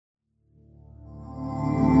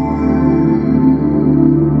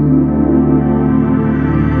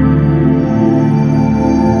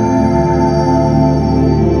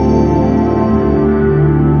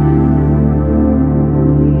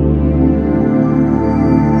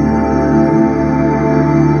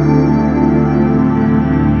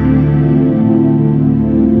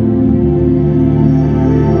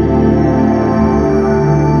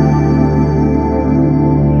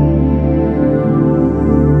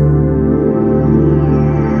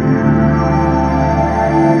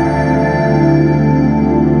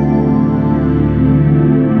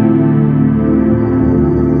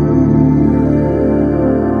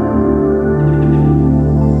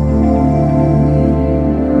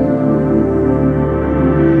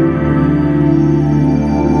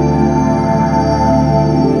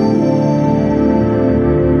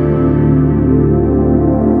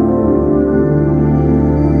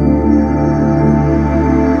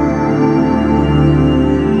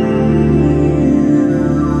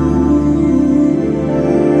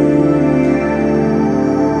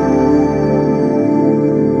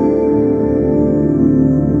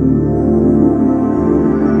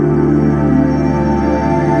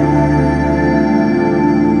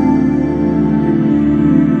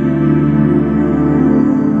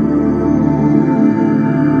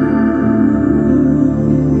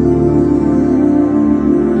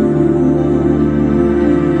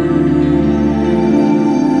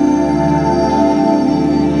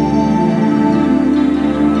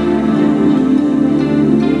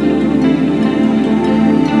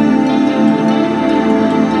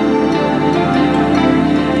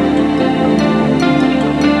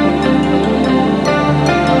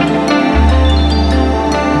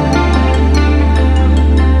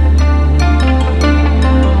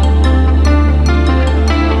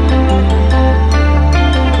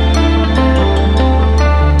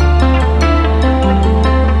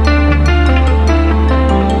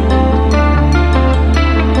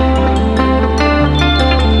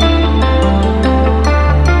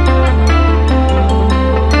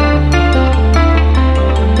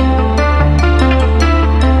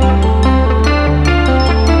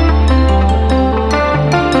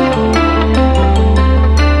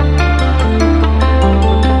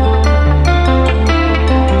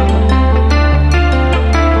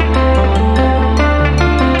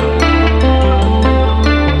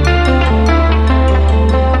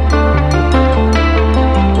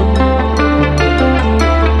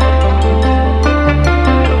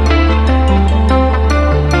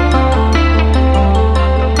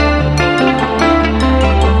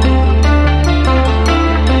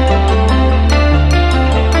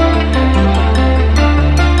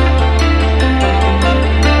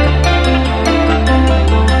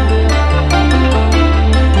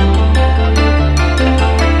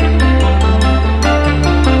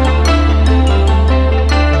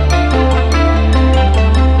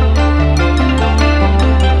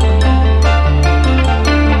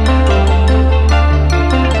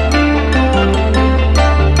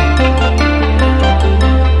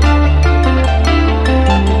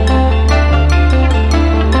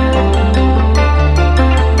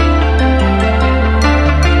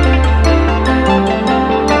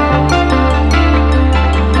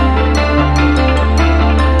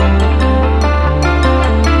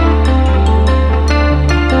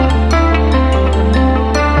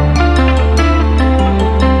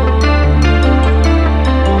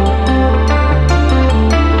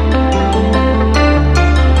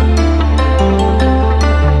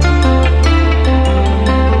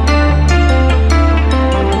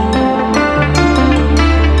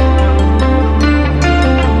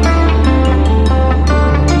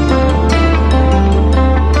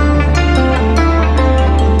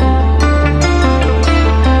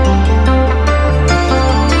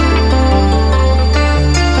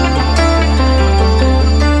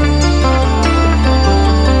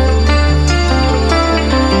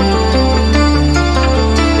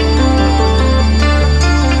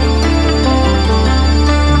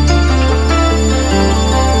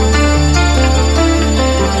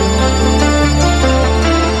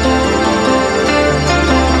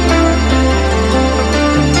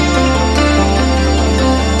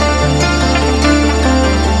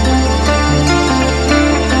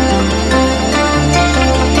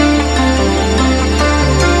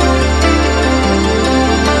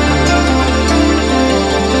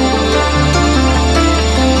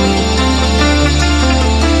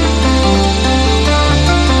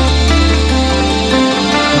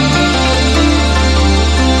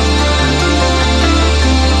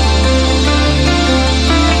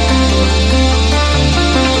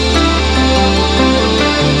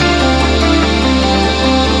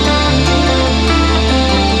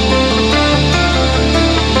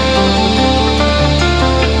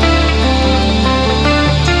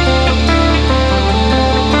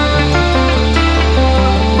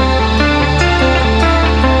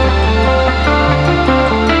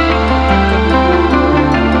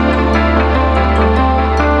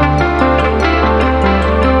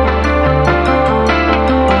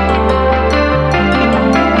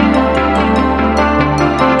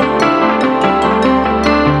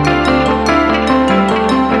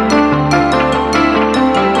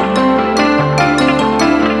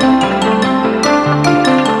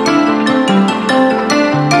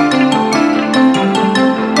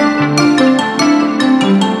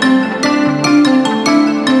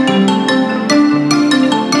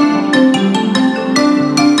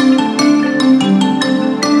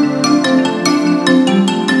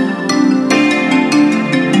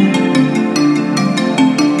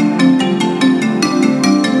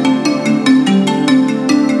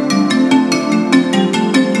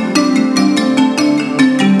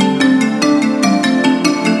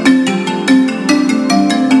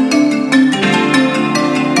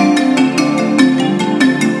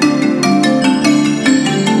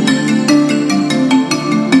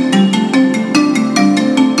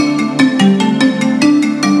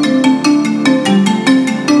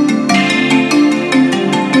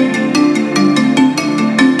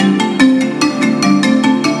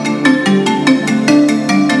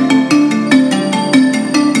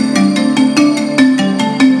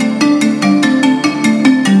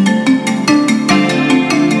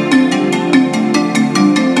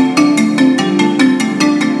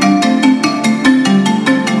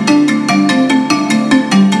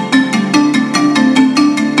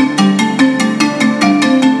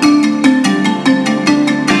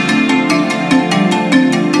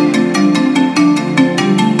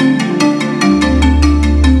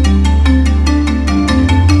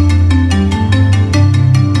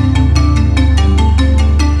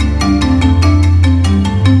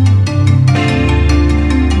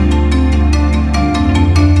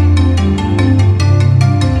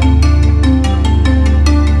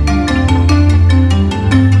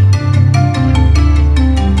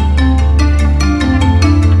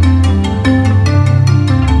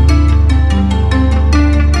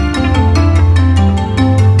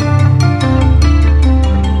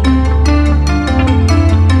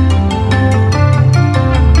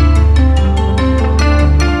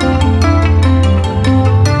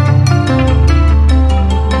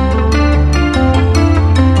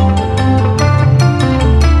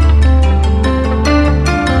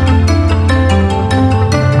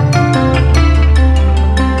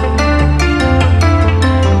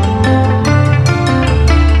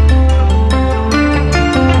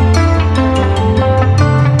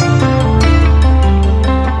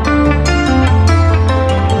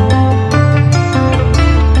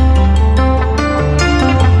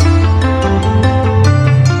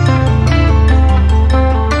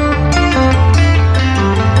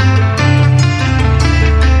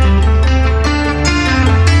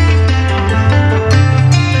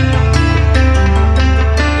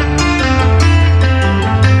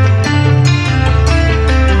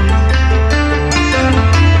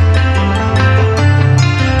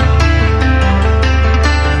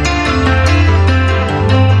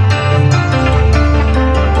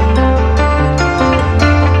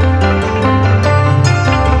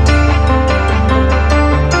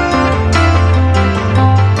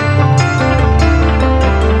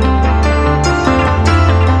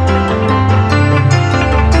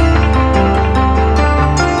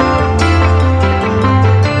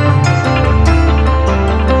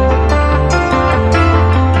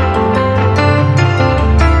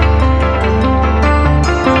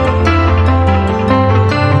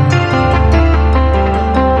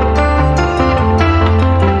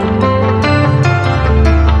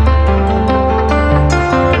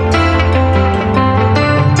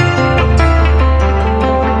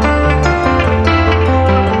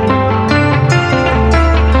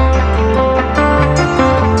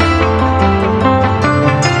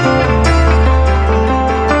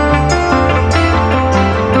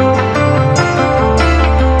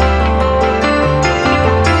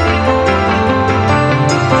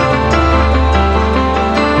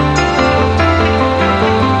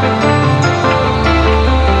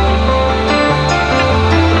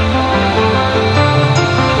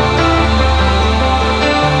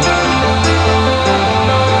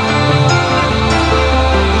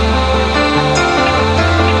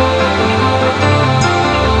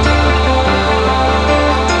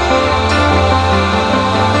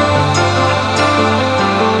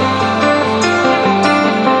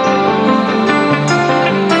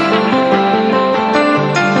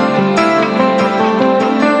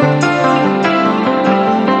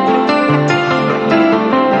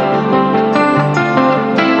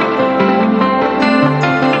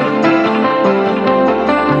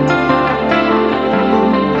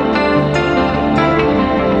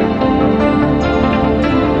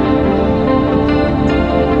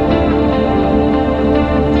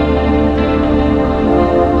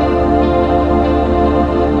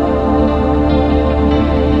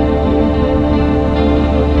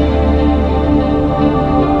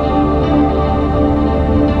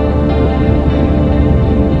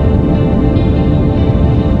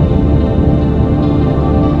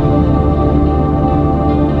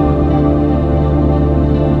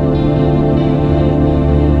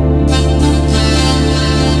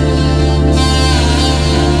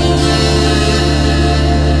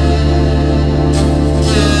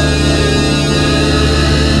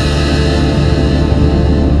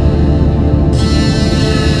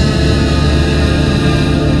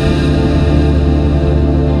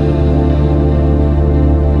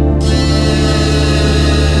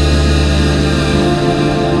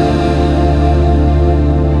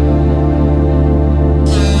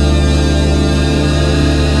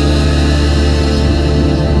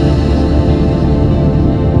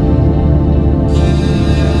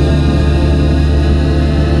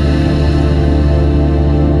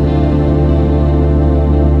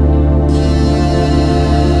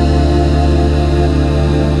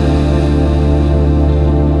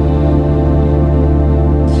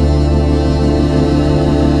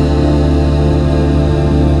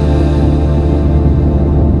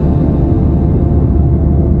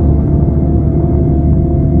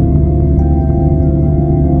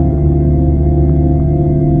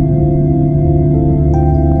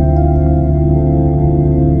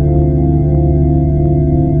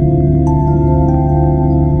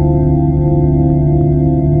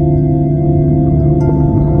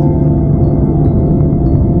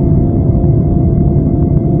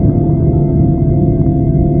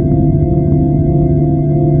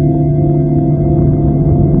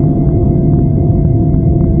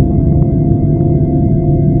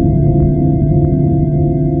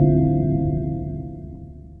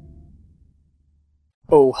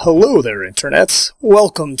Hello there, internets.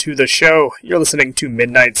 Welcome to the show. You're listening to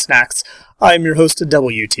Midnight Snacks. I'm your host,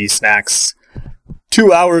 WT Snacks.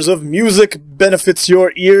 2 hours of music benefits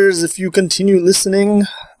your ears if you continue listening.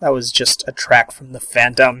 That was just a track from The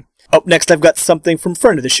Phantom. Up next, I've got something from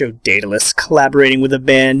friend of the show, Daedalus, collaborating with a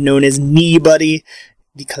band known as Kneebuddy.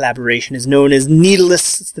 The collaboration is known as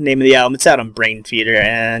Needless. It's the name of the album. It's out on Brainfeeder,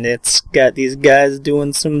 and it's got these guys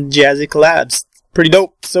doing some jazzy collabs. Pretty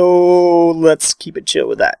dope, so let's keep it chill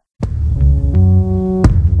with that.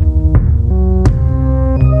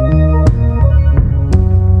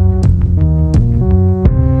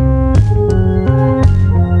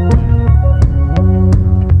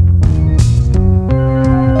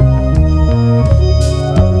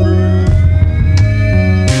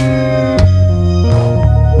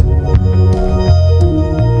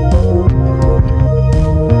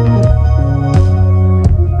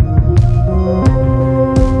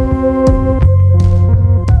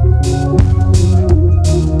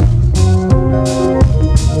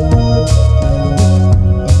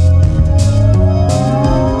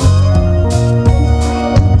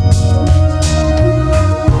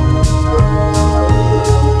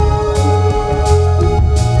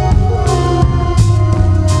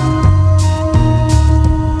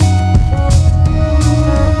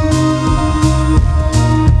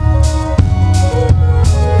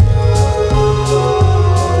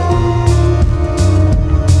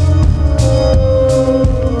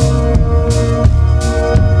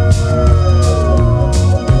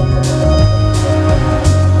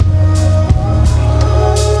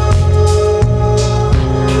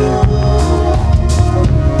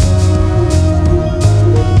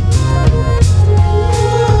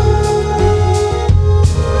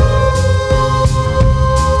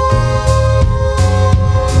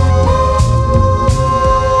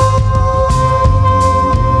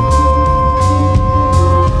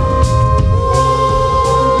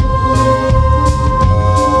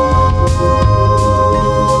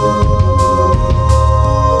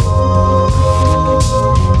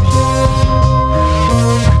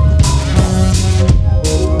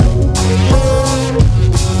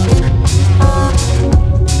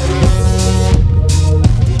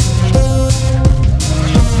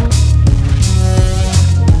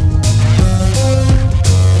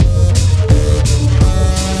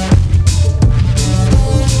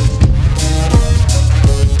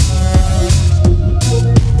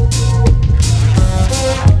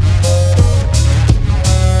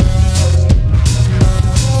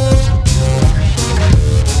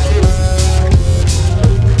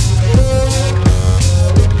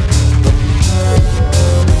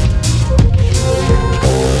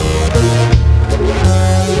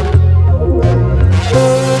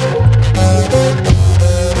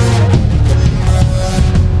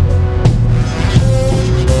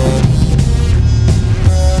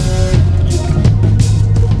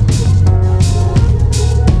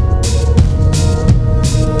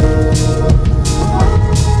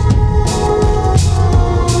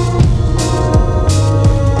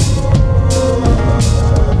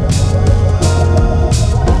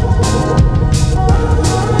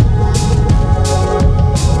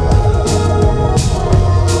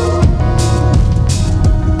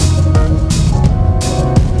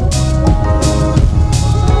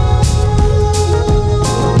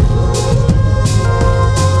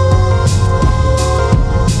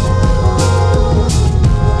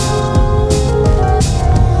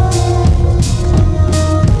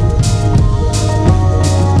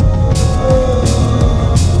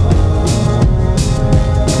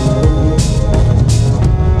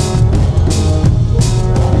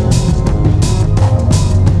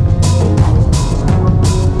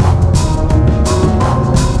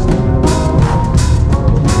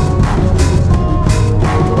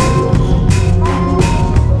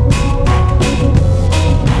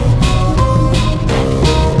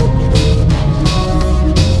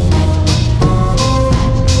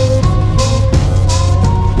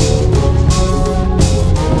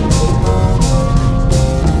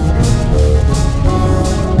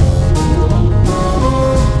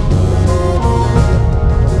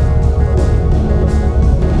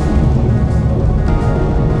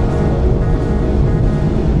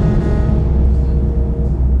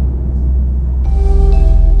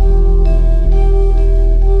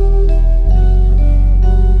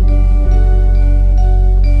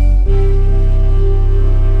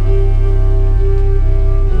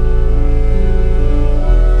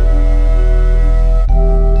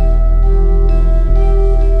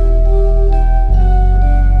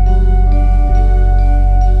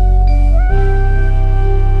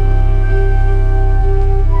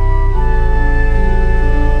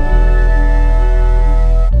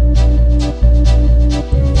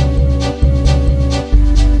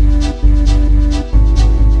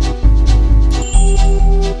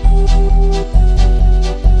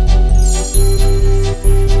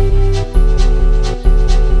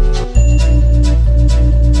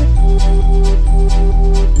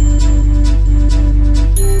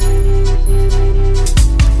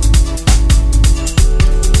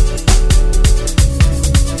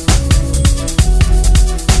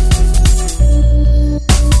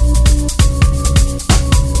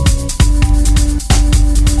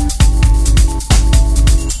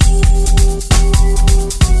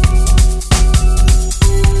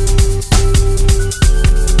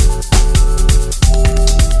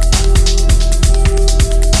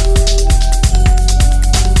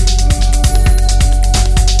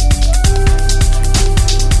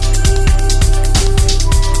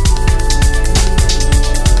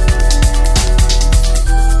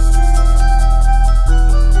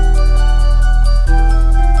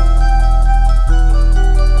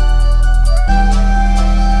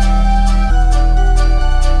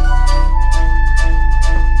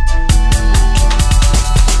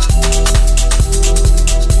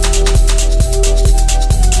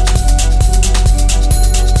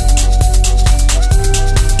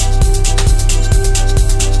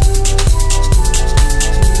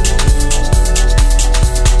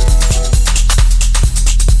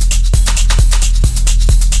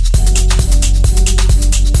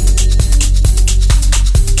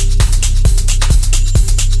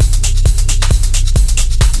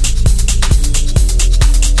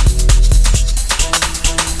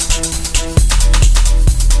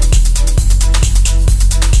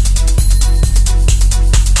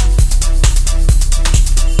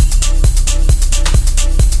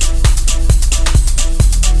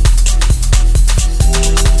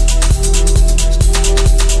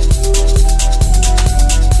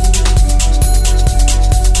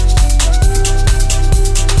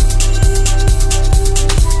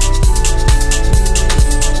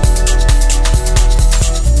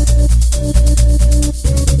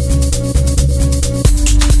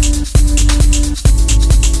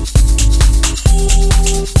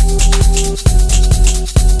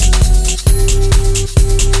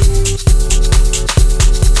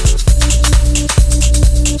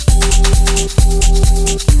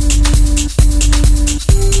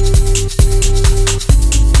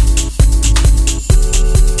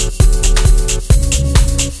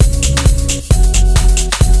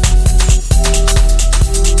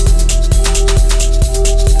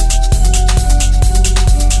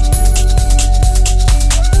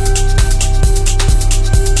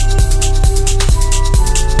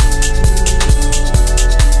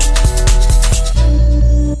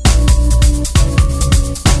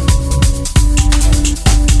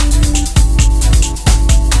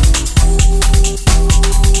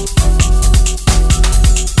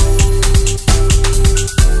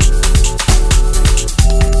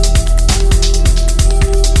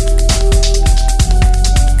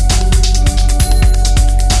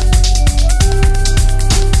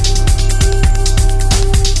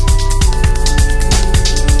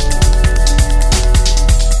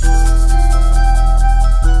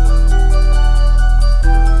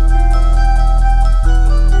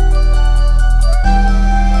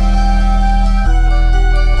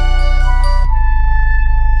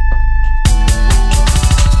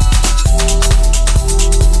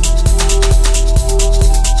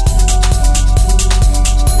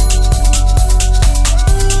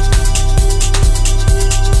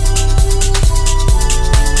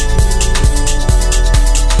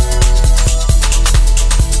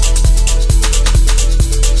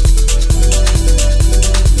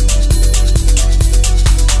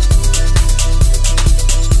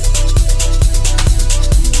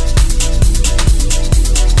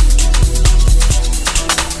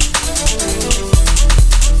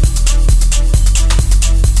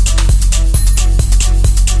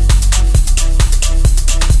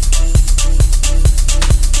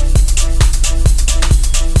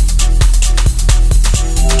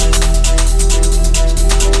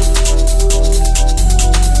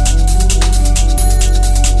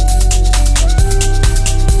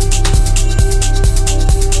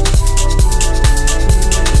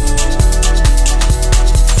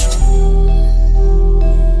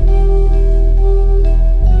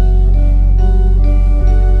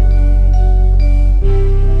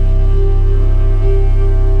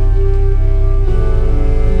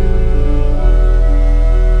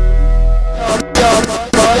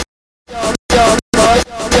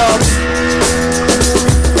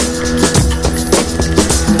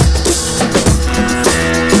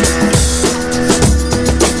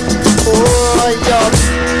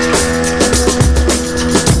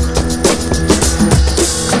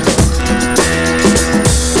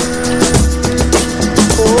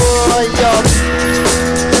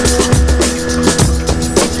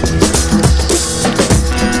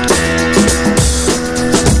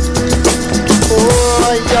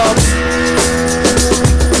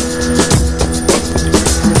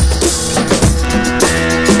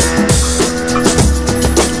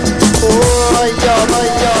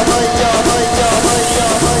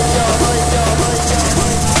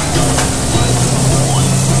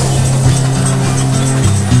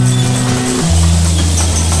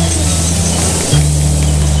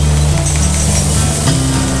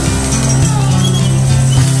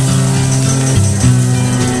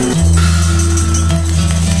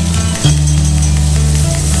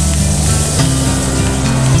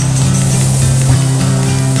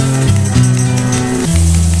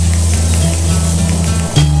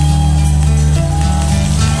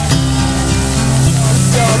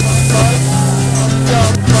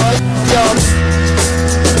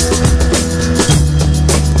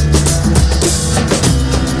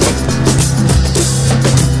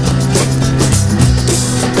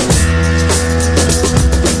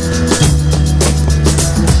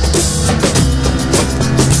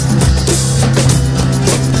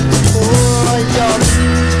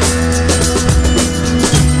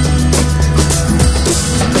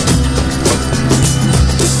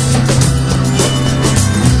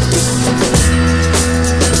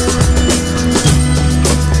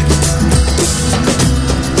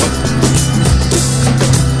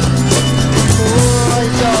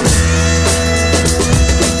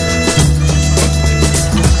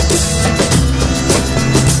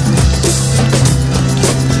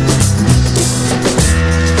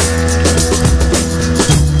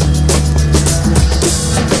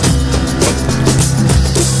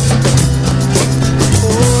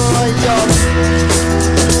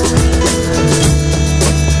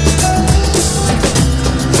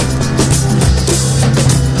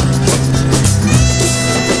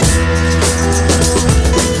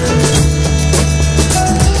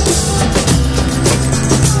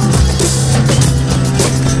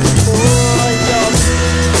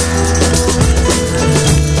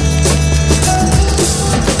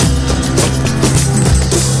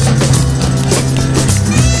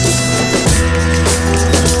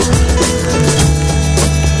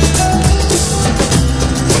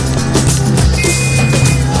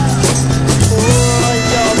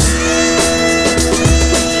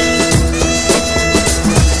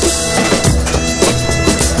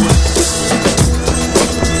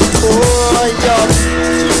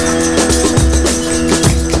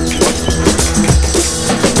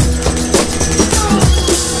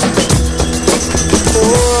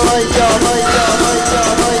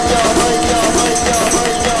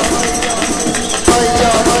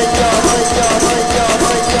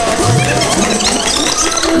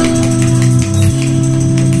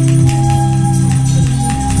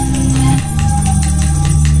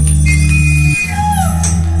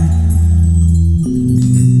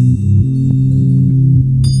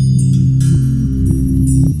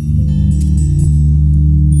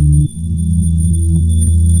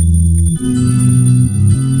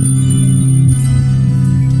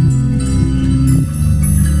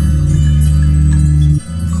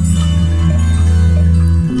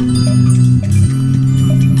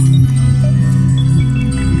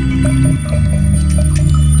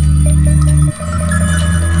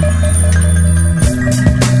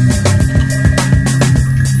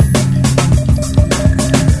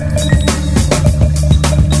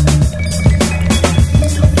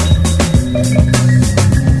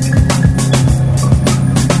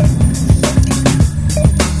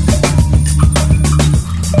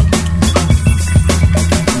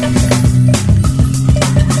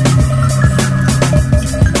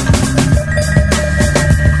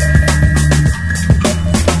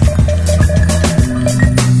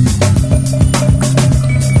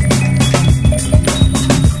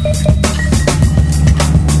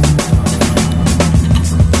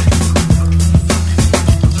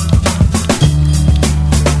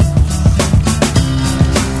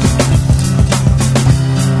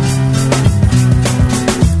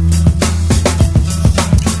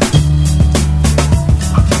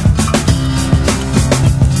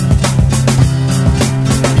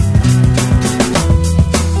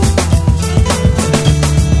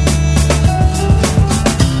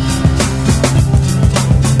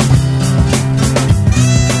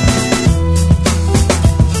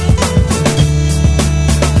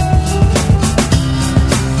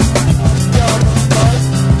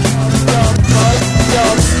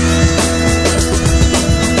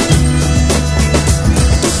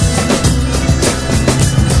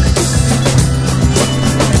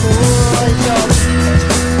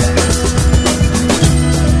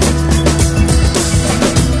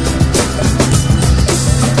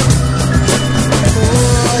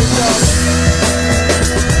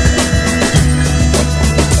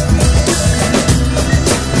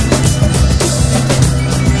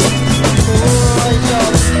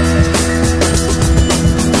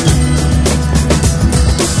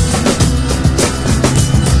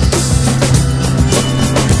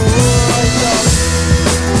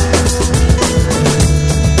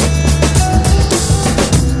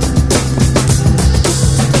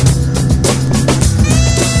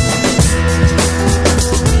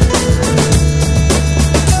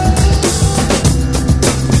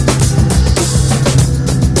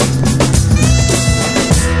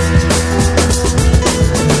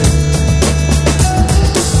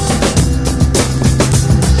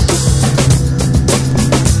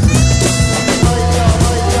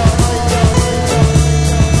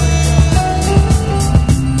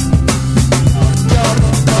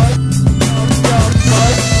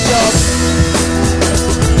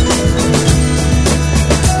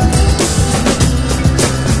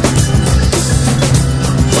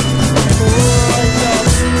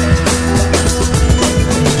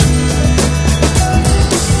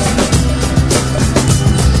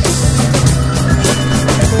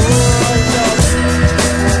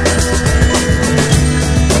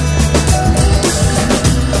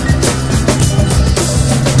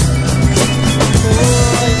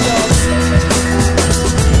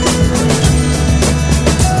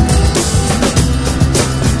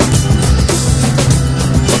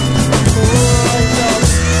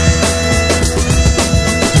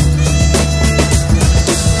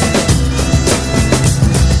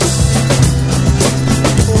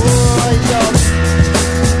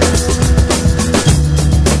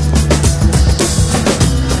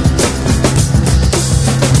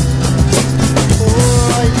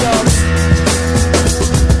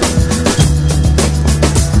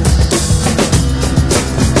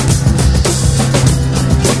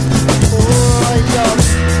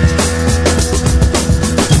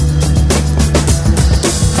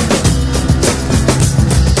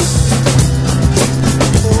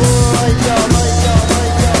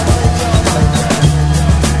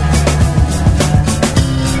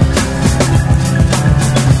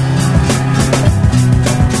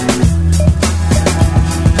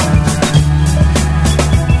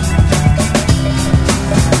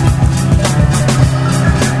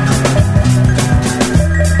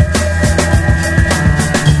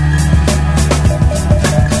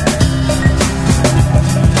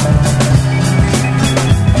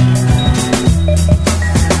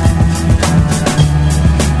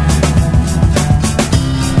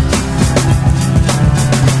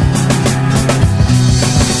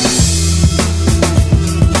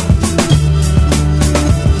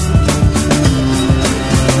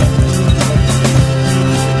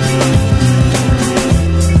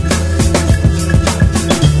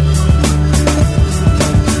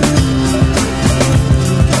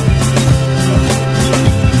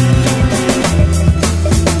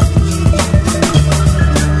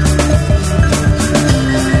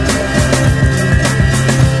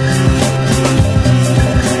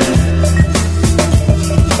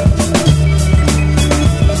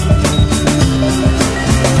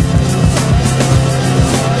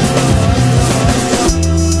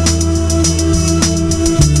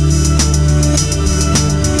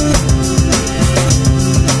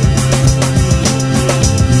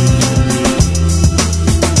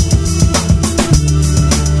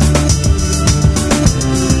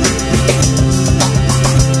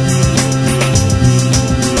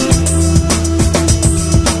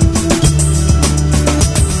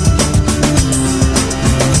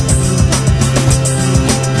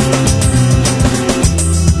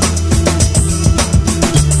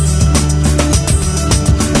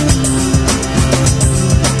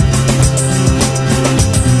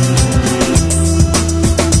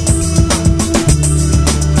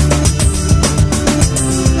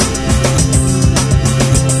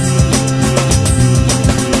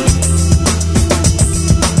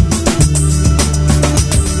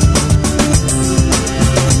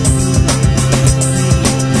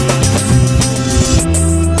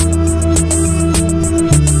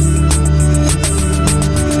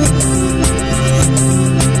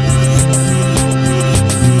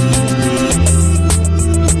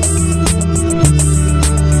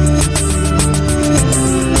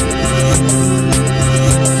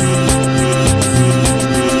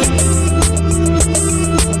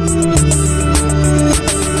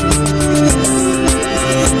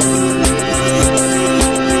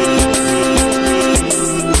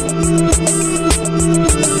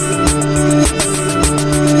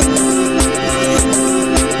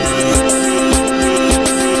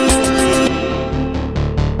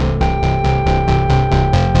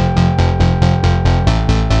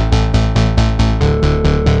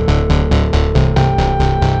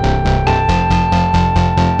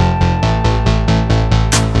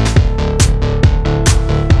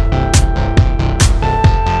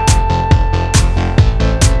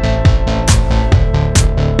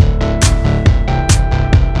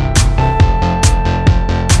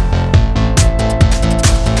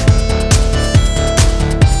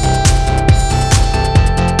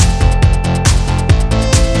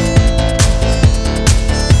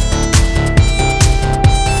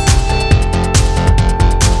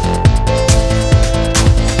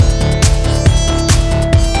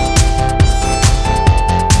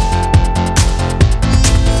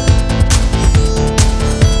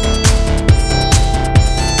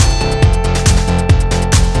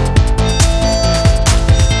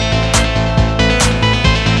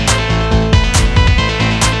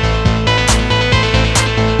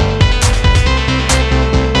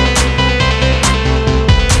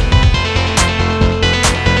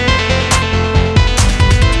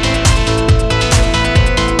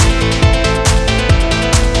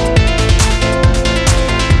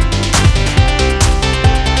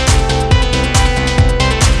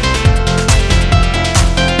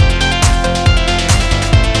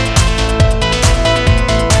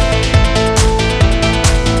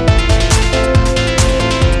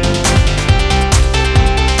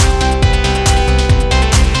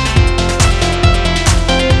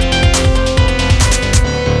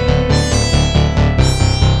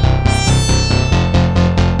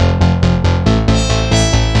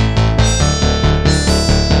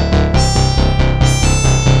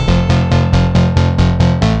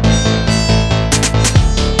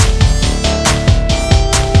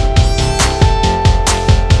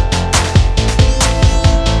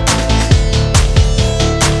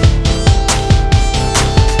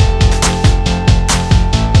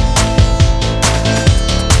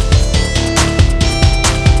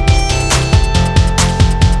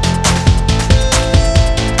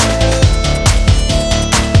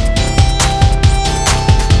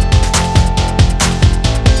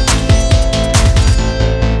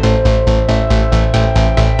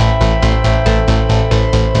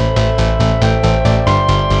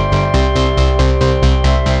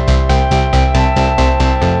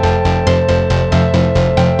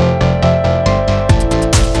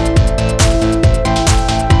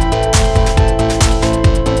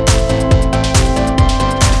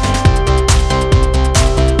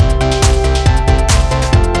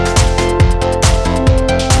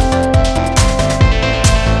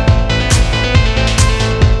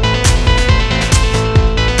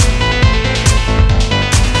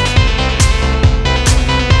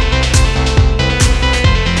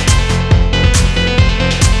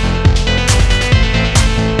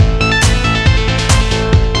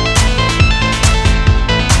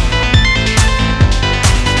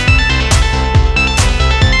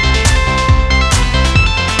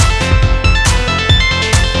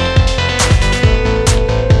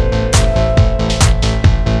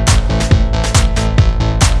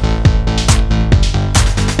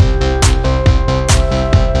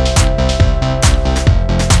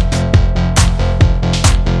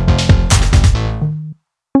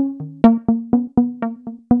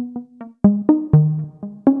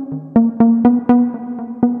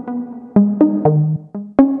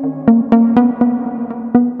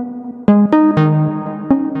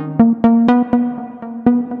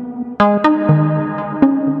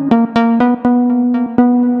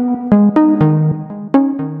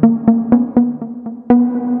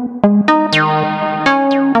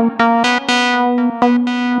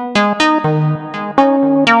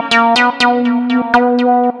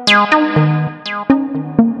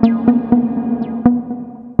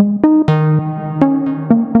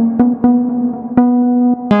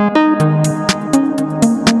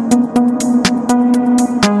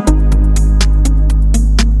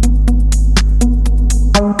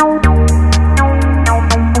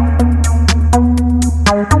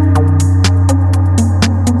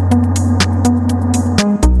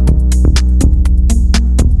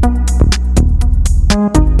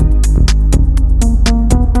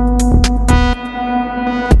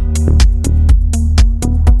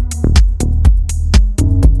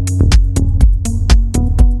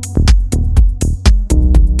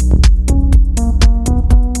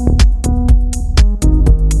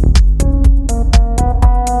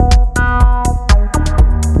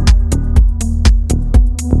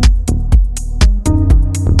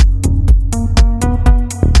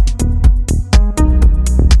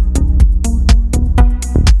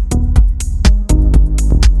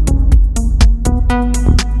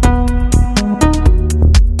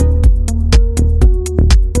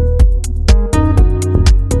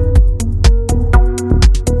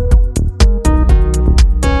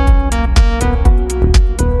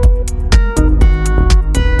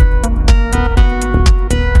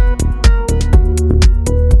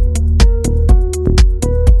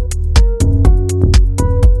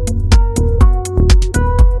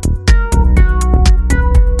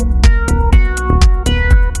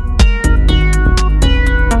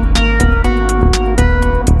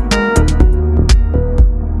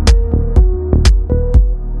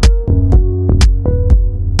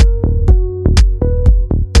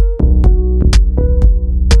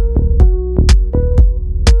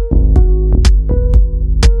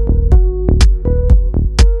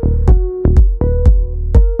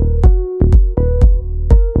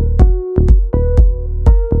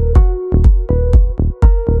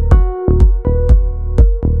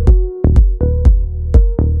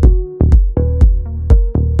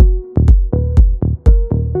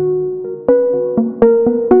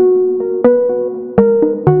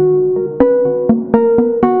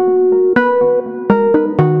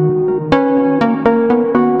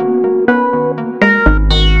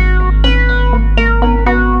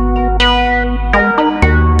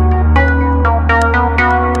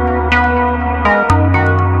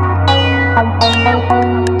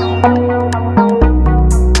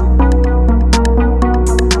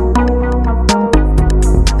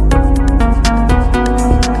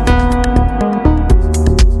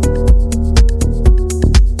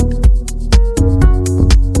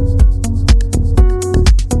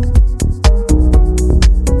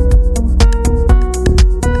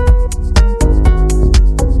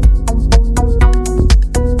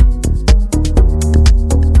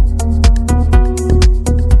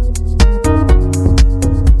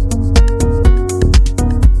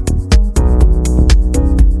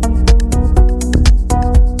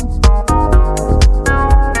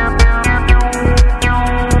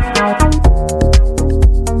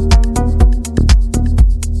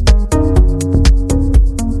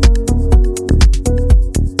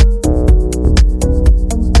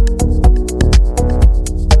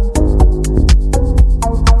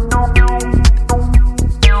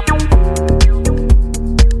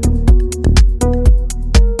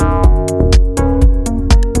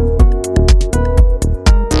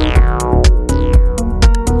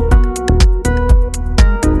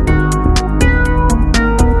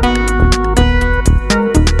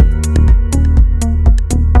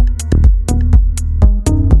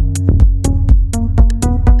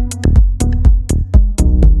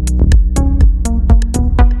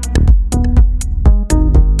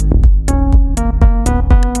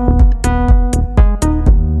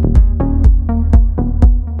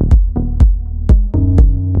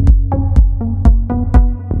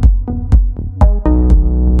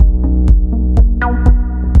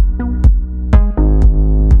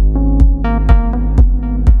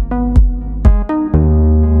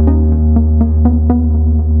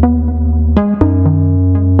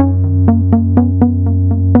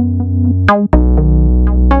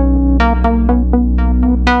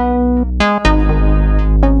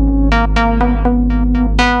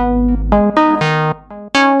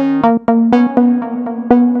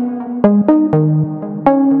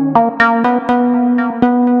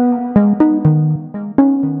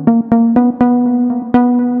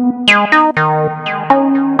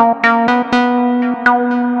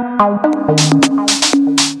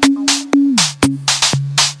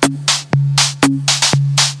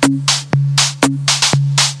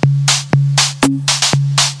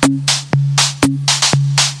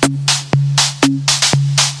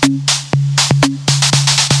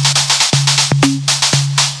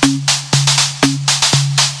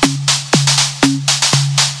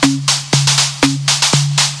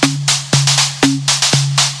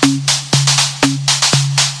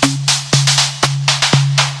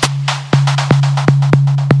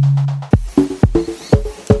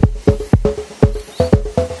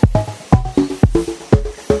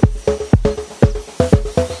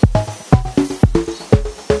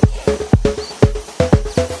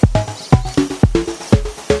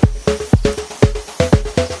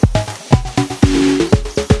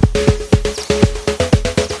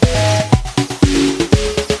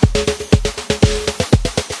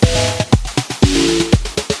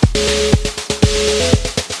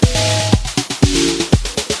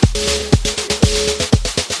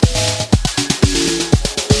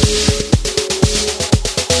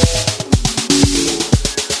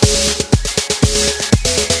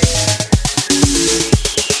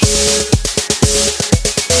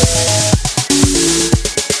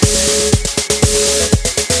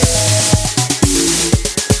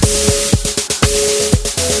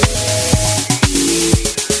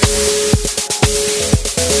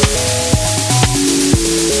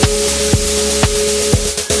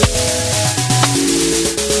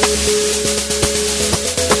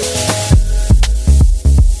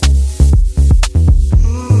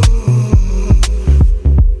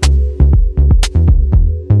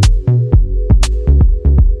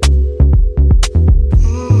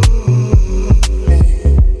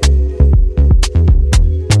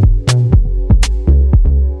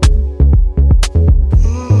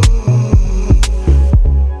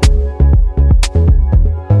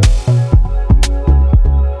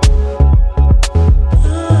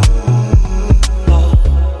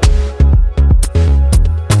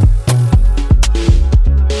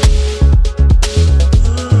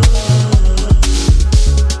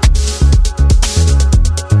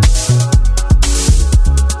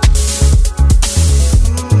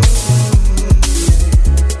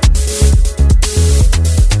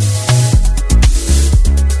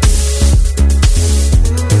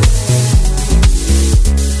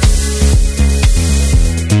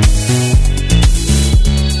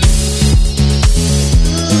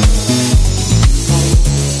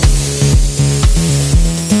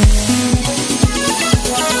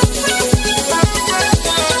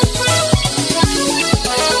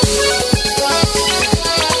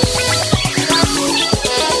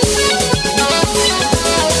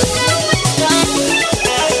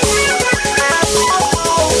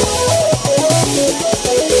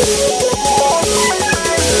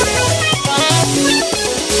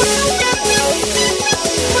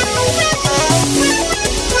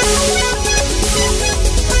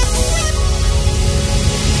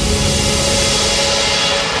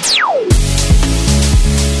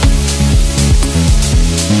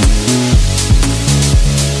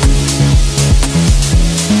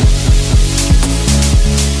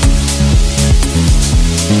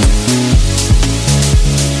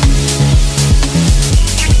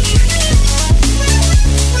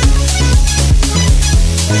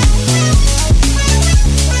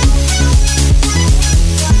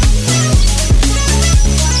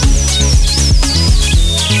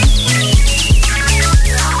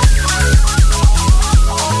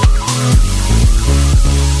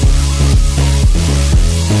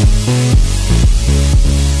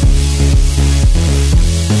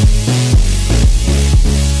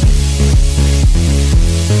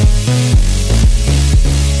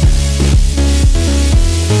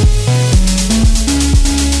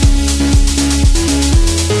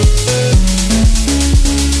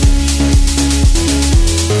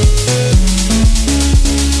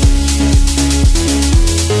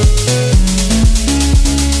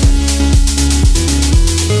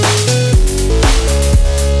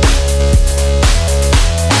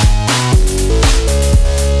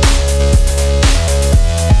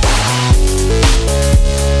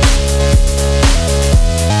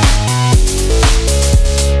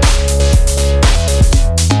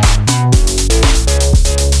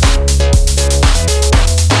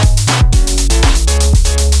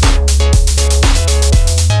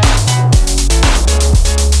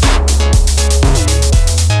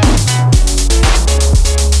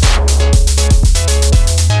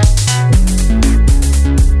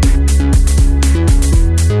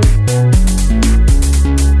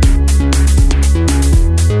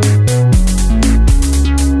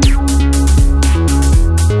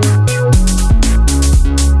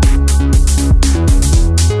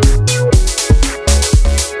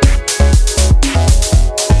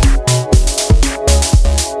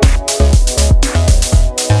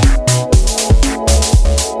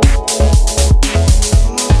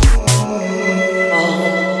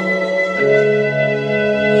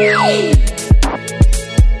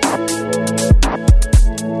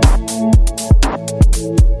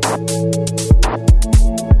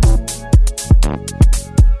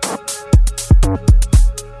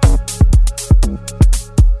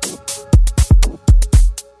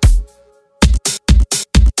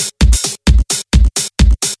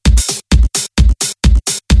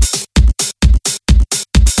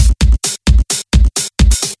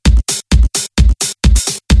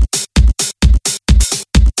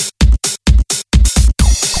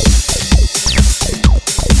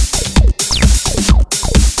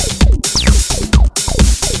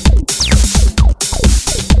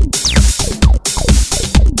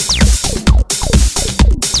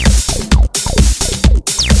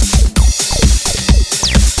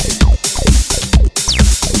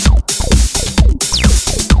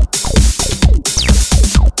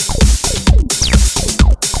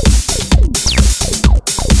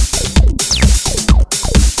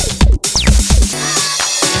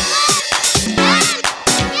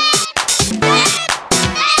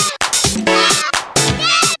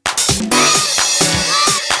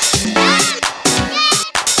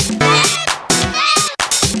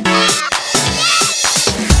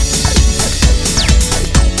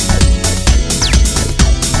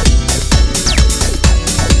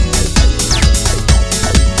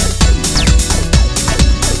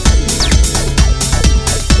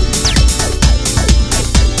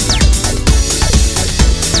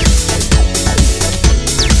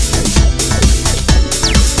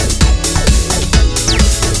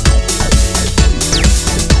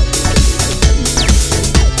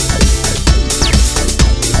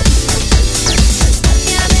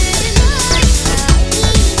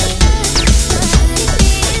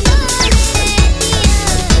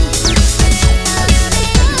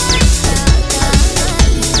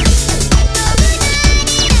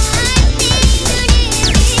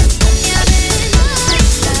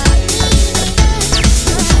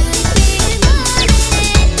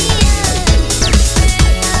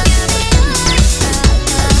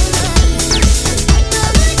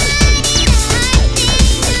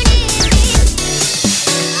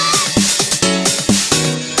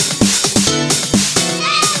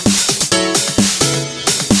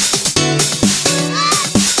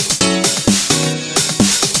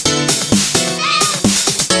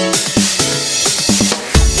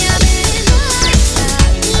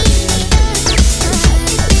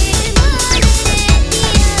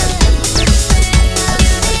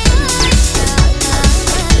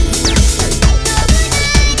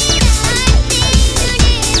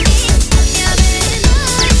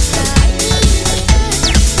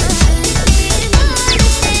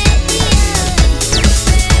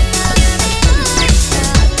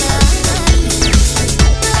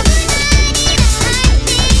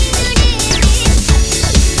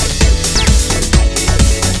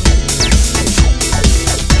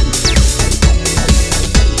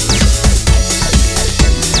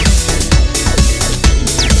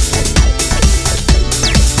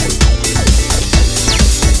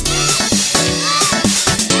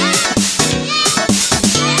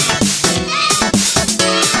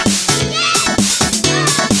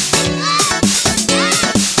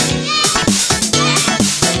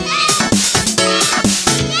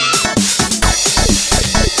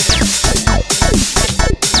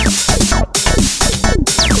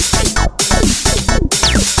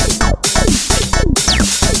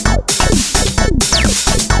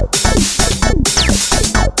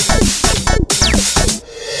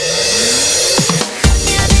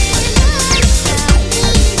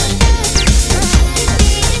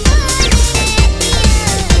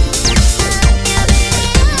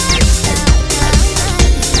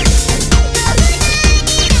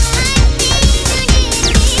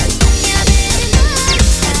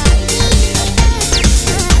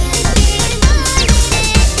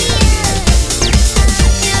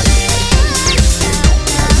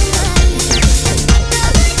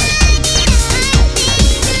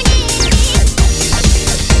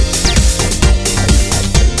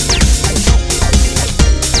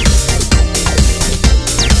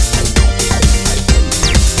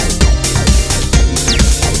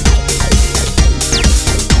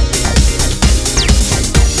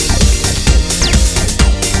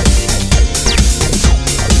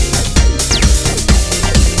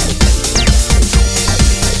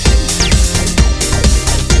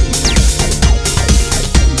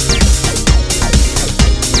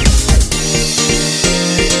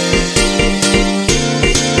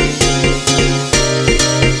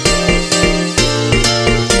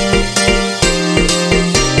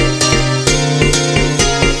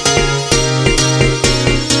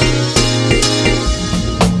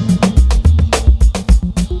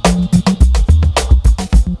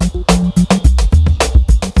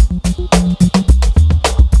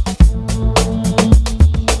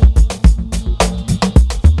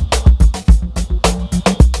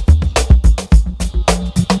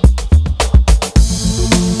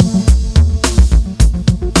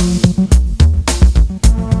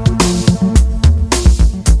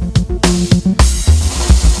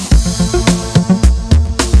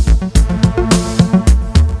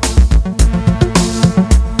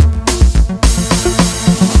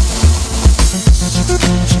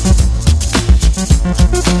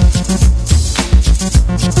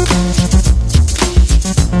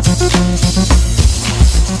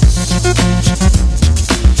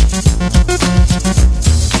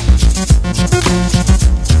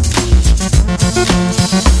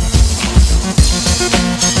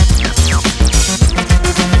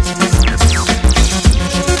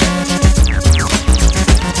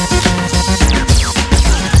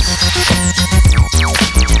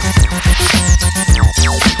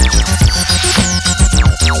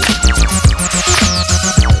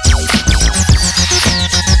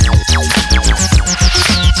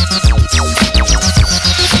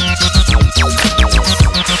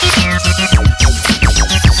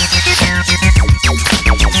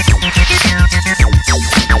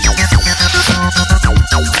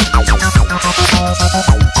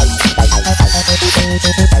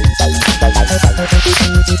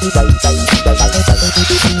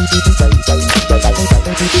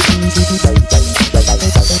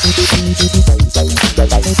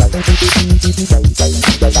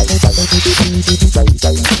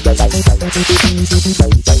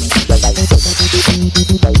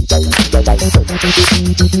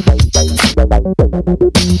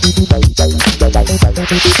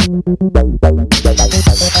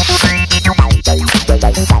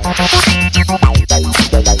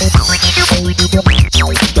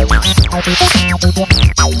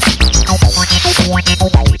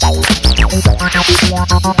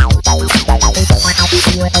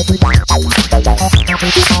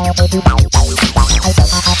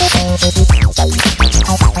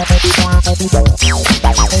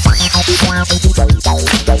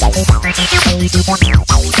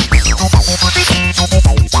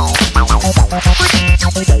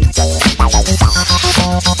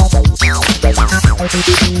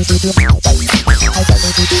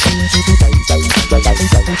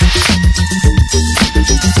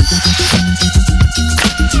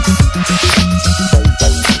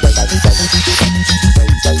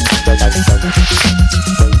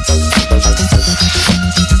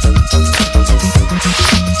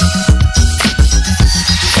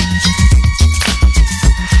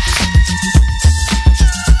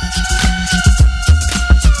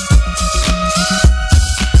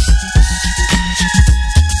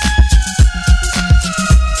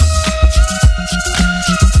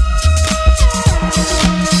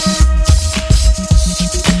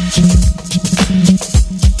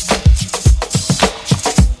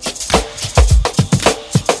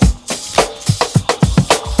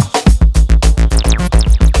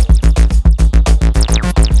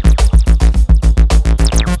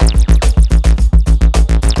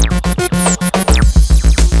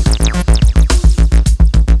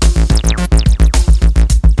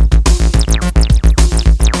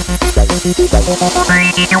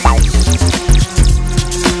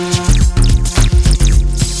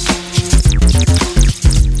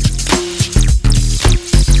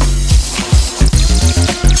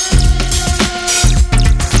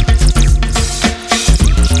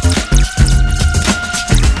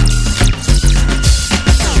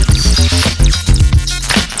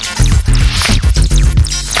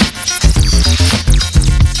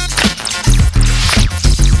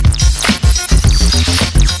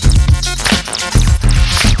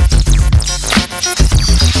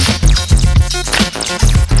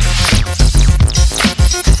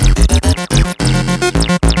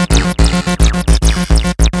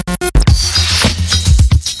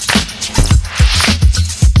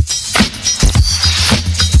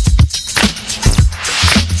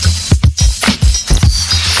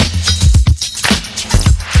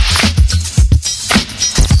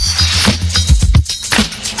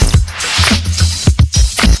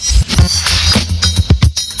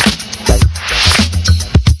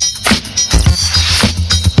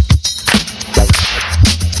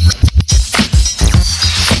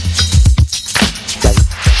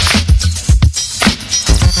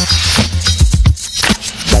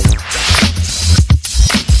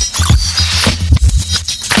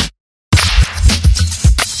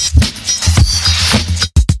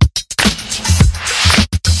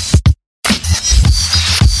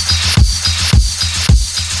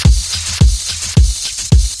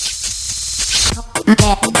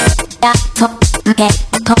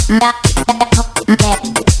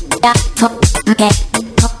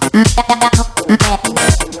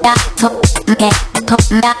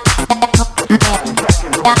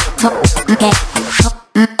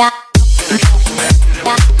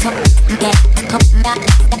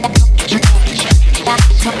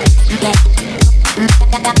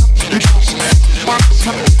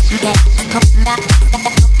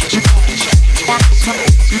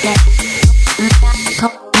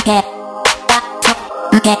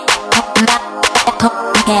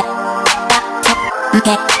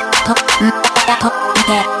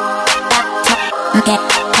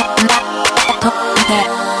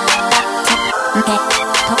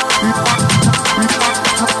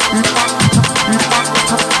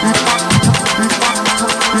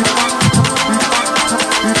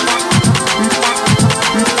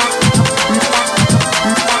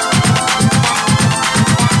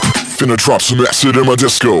 Finna drop some acid in my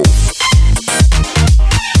disco.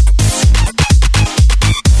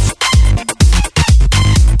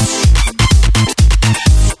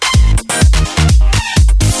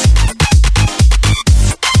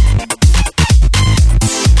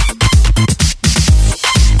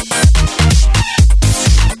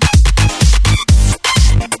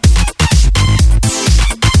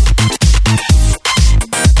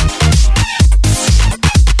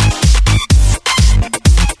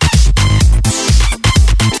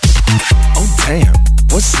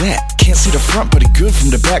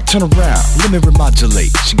 back, turn around, let me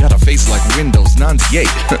remodulate. She got a face like Windows 98.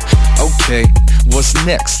 Okay, what's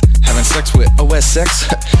next? Having sex with OSX?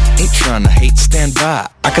 Ain't trying to hate, stand by.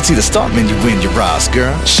 I can see the start menu in your eyes,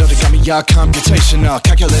 girl. Shorty got me all computational.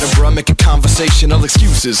 Calculator, bruh, making conversational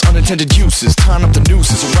excuses. Unintended uses, tying up the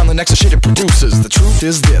nooses around the necks of shit it produces. The truth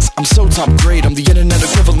is this, I'm so top grade, I'm the internet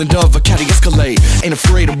equivalent of a caddy Escalade. Ain't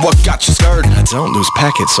afraid of what got you scared. I don't lose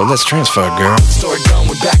packets, so let's transfer, girl. Story going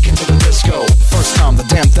back into the disco. First time the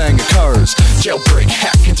damn thing occurs. Jailbreak,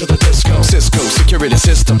 hack into the disco. Cisco, security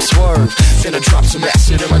system, swerve. Finna drop some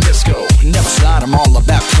acid in my disco. Never slide, I'm all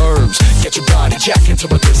about curves. Get your body jack into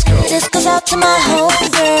a disco. This goes out to my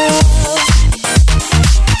homegirls.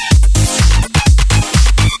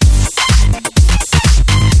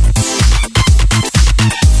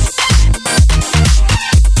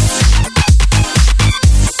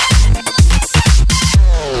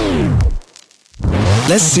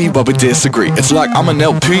 Let's see what we disagree. It's like I'm an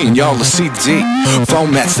LP and y'all a CD.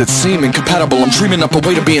 Formats that seem incompatible. I'm dreaming up a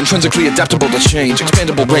way to be intrinsically adaptable to change.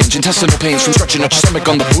 Expandable range, intestinal pains from stretching out your stomach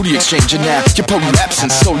on the booty exchange. And now you're potent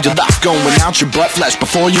absence, so your life going out your butt flash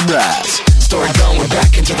before you rise. Story going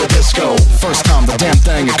back into the disco. First time the damn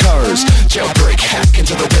thing occurs. Jailbreak, hack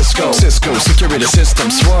into the disco. Cisco, security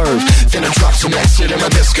system, swerve. Finna drop some acid in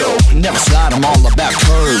my disco. Never slide, I'm all about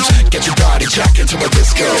curves. Get your body jack into a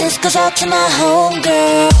disco. This goes out to my homegirls.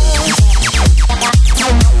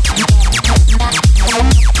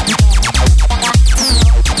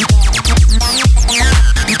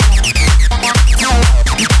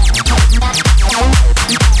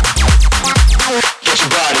 Get your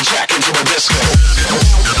body jack into a disco.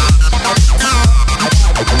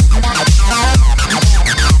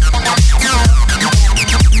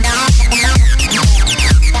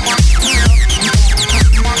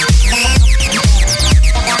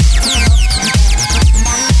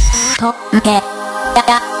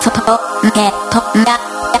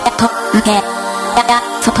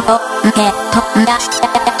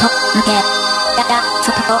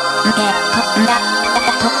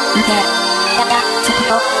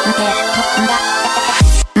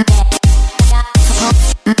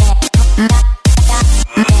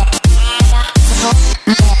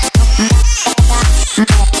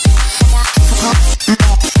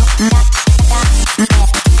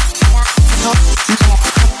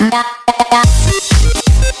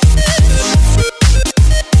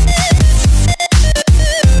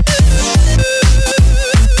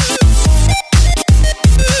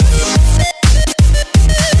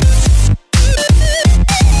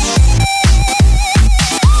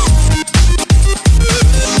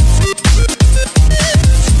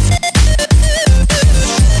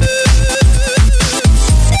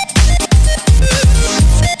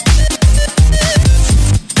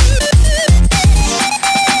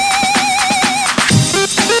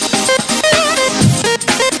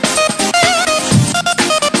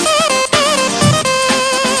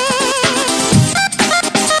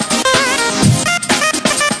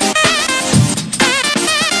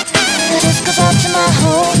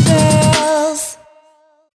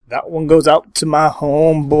 That one goes out to my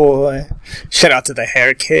homeboy. Shout out to the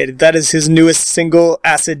Hair Kid. That is his newest single,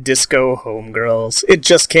 Acid Disco Homegirls. It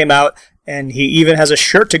just came out, and he even has a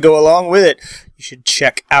shirt to go along with it. You should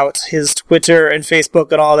check out his Twitter and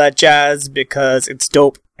Facebook and all that jazz, because it's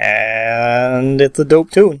dope, and it's a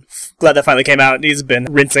dope tune. Glad that finally came out. He's been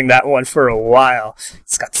rinsing that one for a while.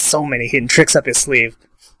 He's got so many hidden tricks up his sleeve.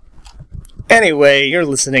 Anyway, you're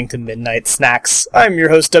listening to Midnight Snacks. I'm your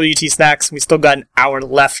host, WT Snacks. We still got an hour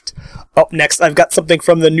left. Up next, I've got something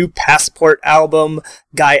from the new Passport album,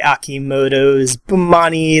 Guy Akimoto's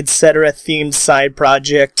Bumani, etc. themed side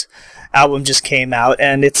project. Album just came out,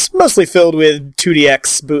 and it's mostly filled with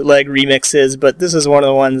 2DX bootleg remixes, but this is one of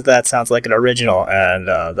the ones that sounds like an original, and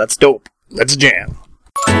that's dope. Let's jam.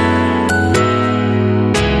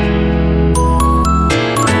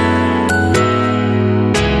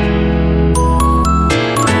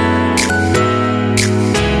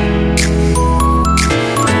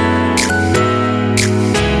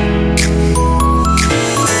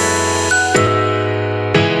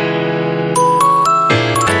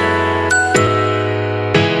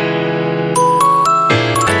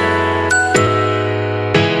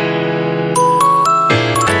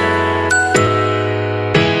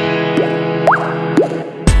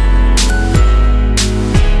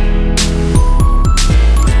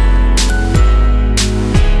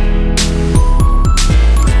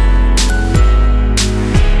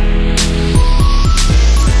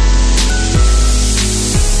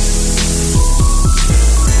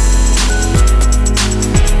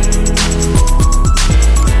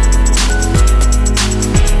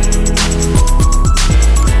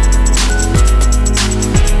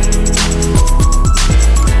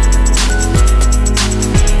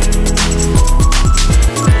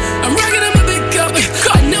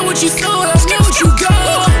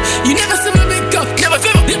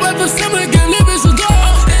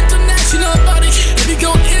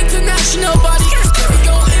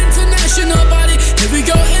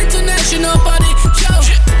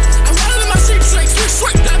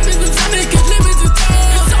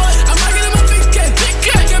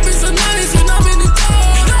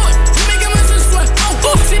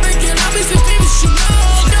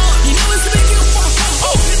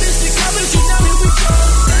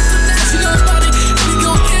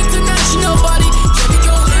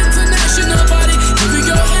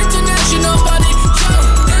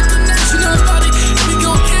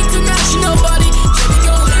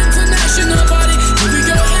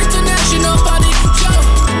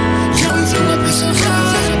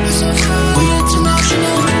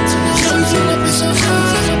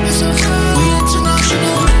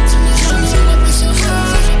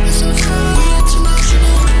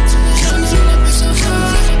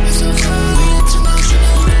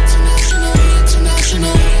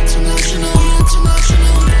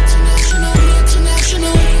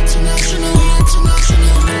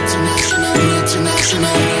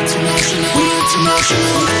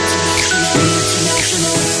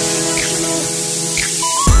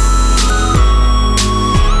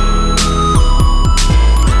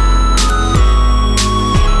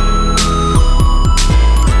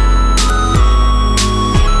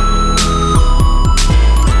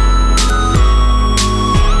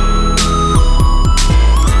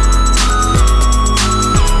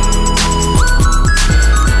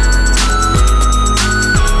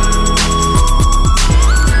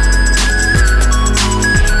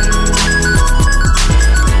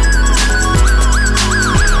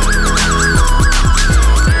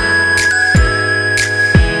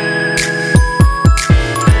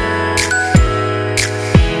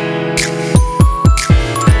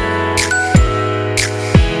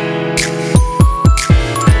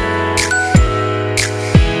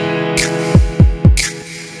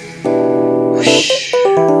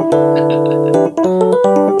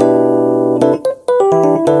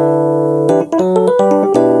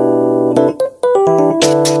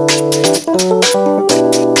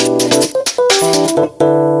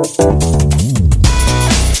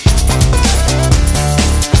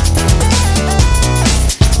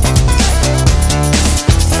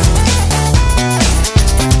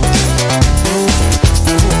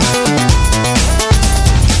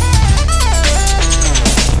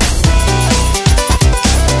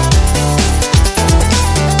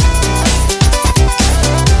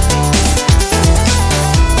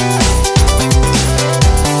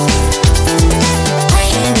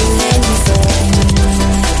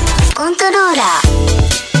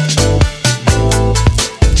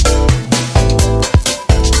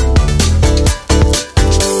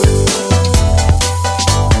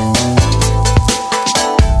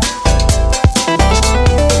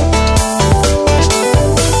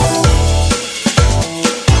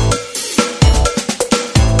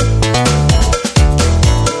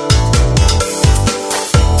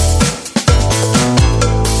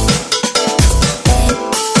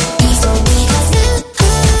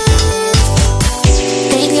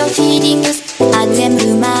 your feelings and them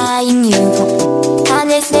remind you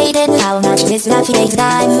Unless how much this life takes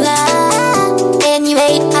time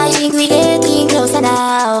Anyway, I think we're getting closer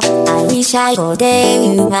now I wish I could tell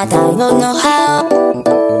you but I don't know how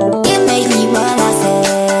You make me wanna say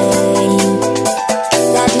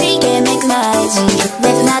That we can make magic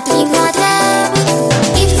with nothing but love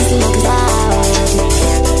If this works out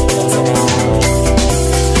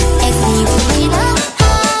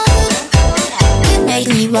You make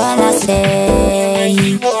me wanna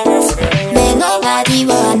stay When nobody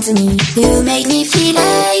wants me You make me feel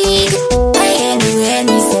like I can do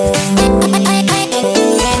anything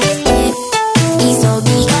It's all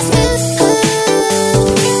because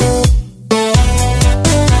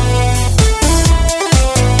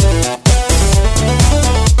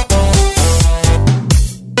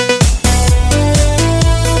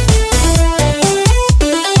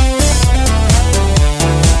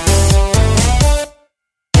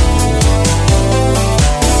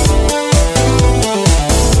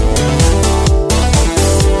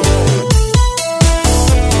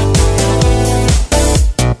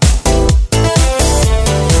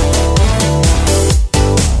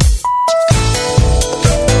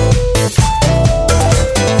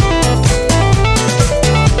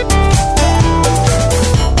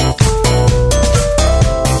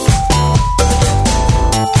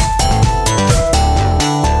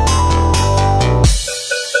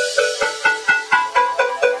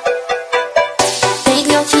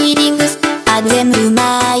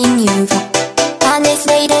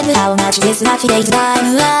This life takes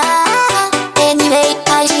time Anyway,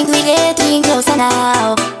 I think we're getting closer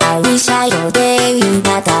now I wish I could tell you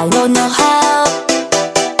but I don't know how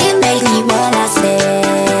You make me wanna stay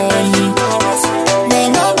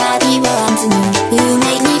When nobody wants me You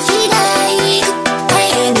make me feel like I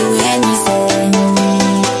can do anything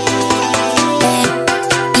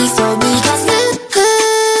It's all because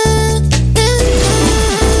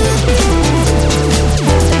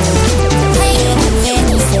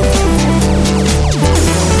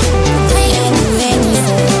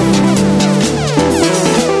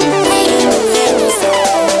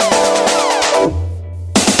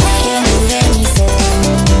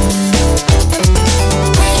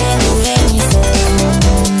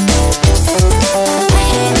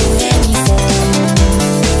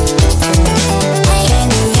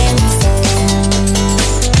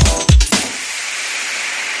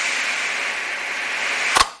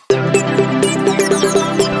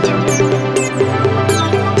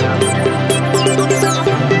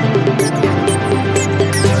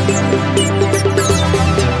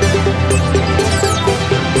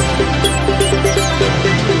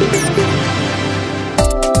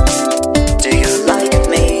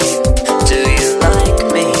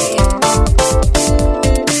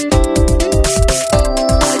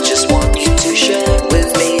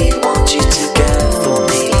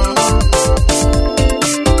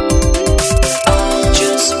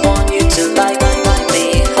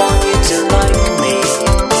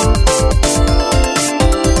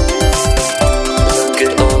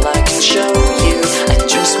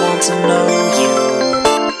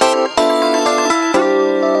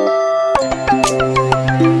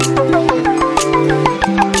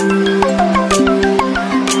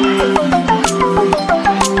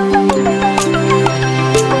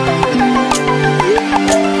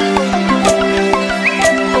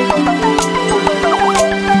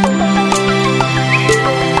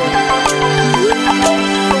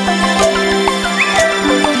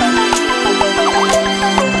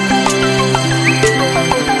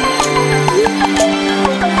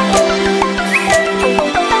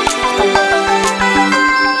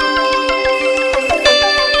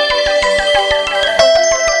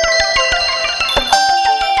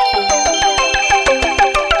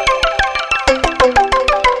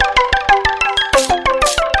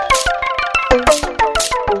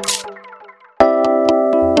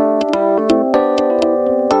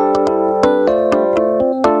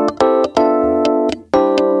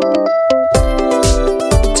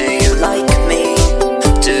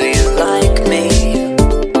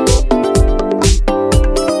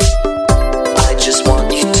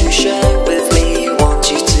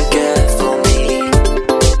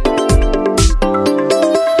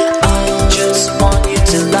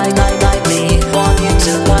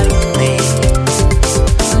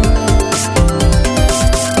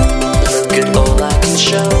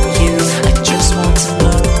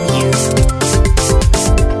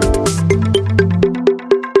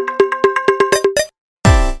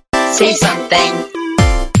Say something.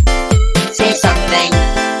 Say something.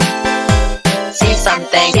 Say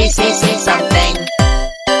something. Say something.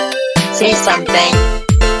 Say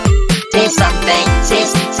something.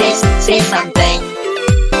 something.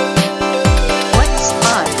 What's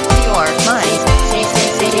on your mind? Say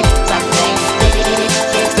something.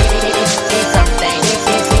 Say something.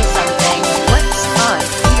 Say something. What's on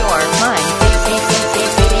your mind? Say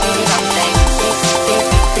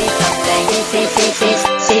something.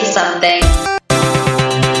 Say something.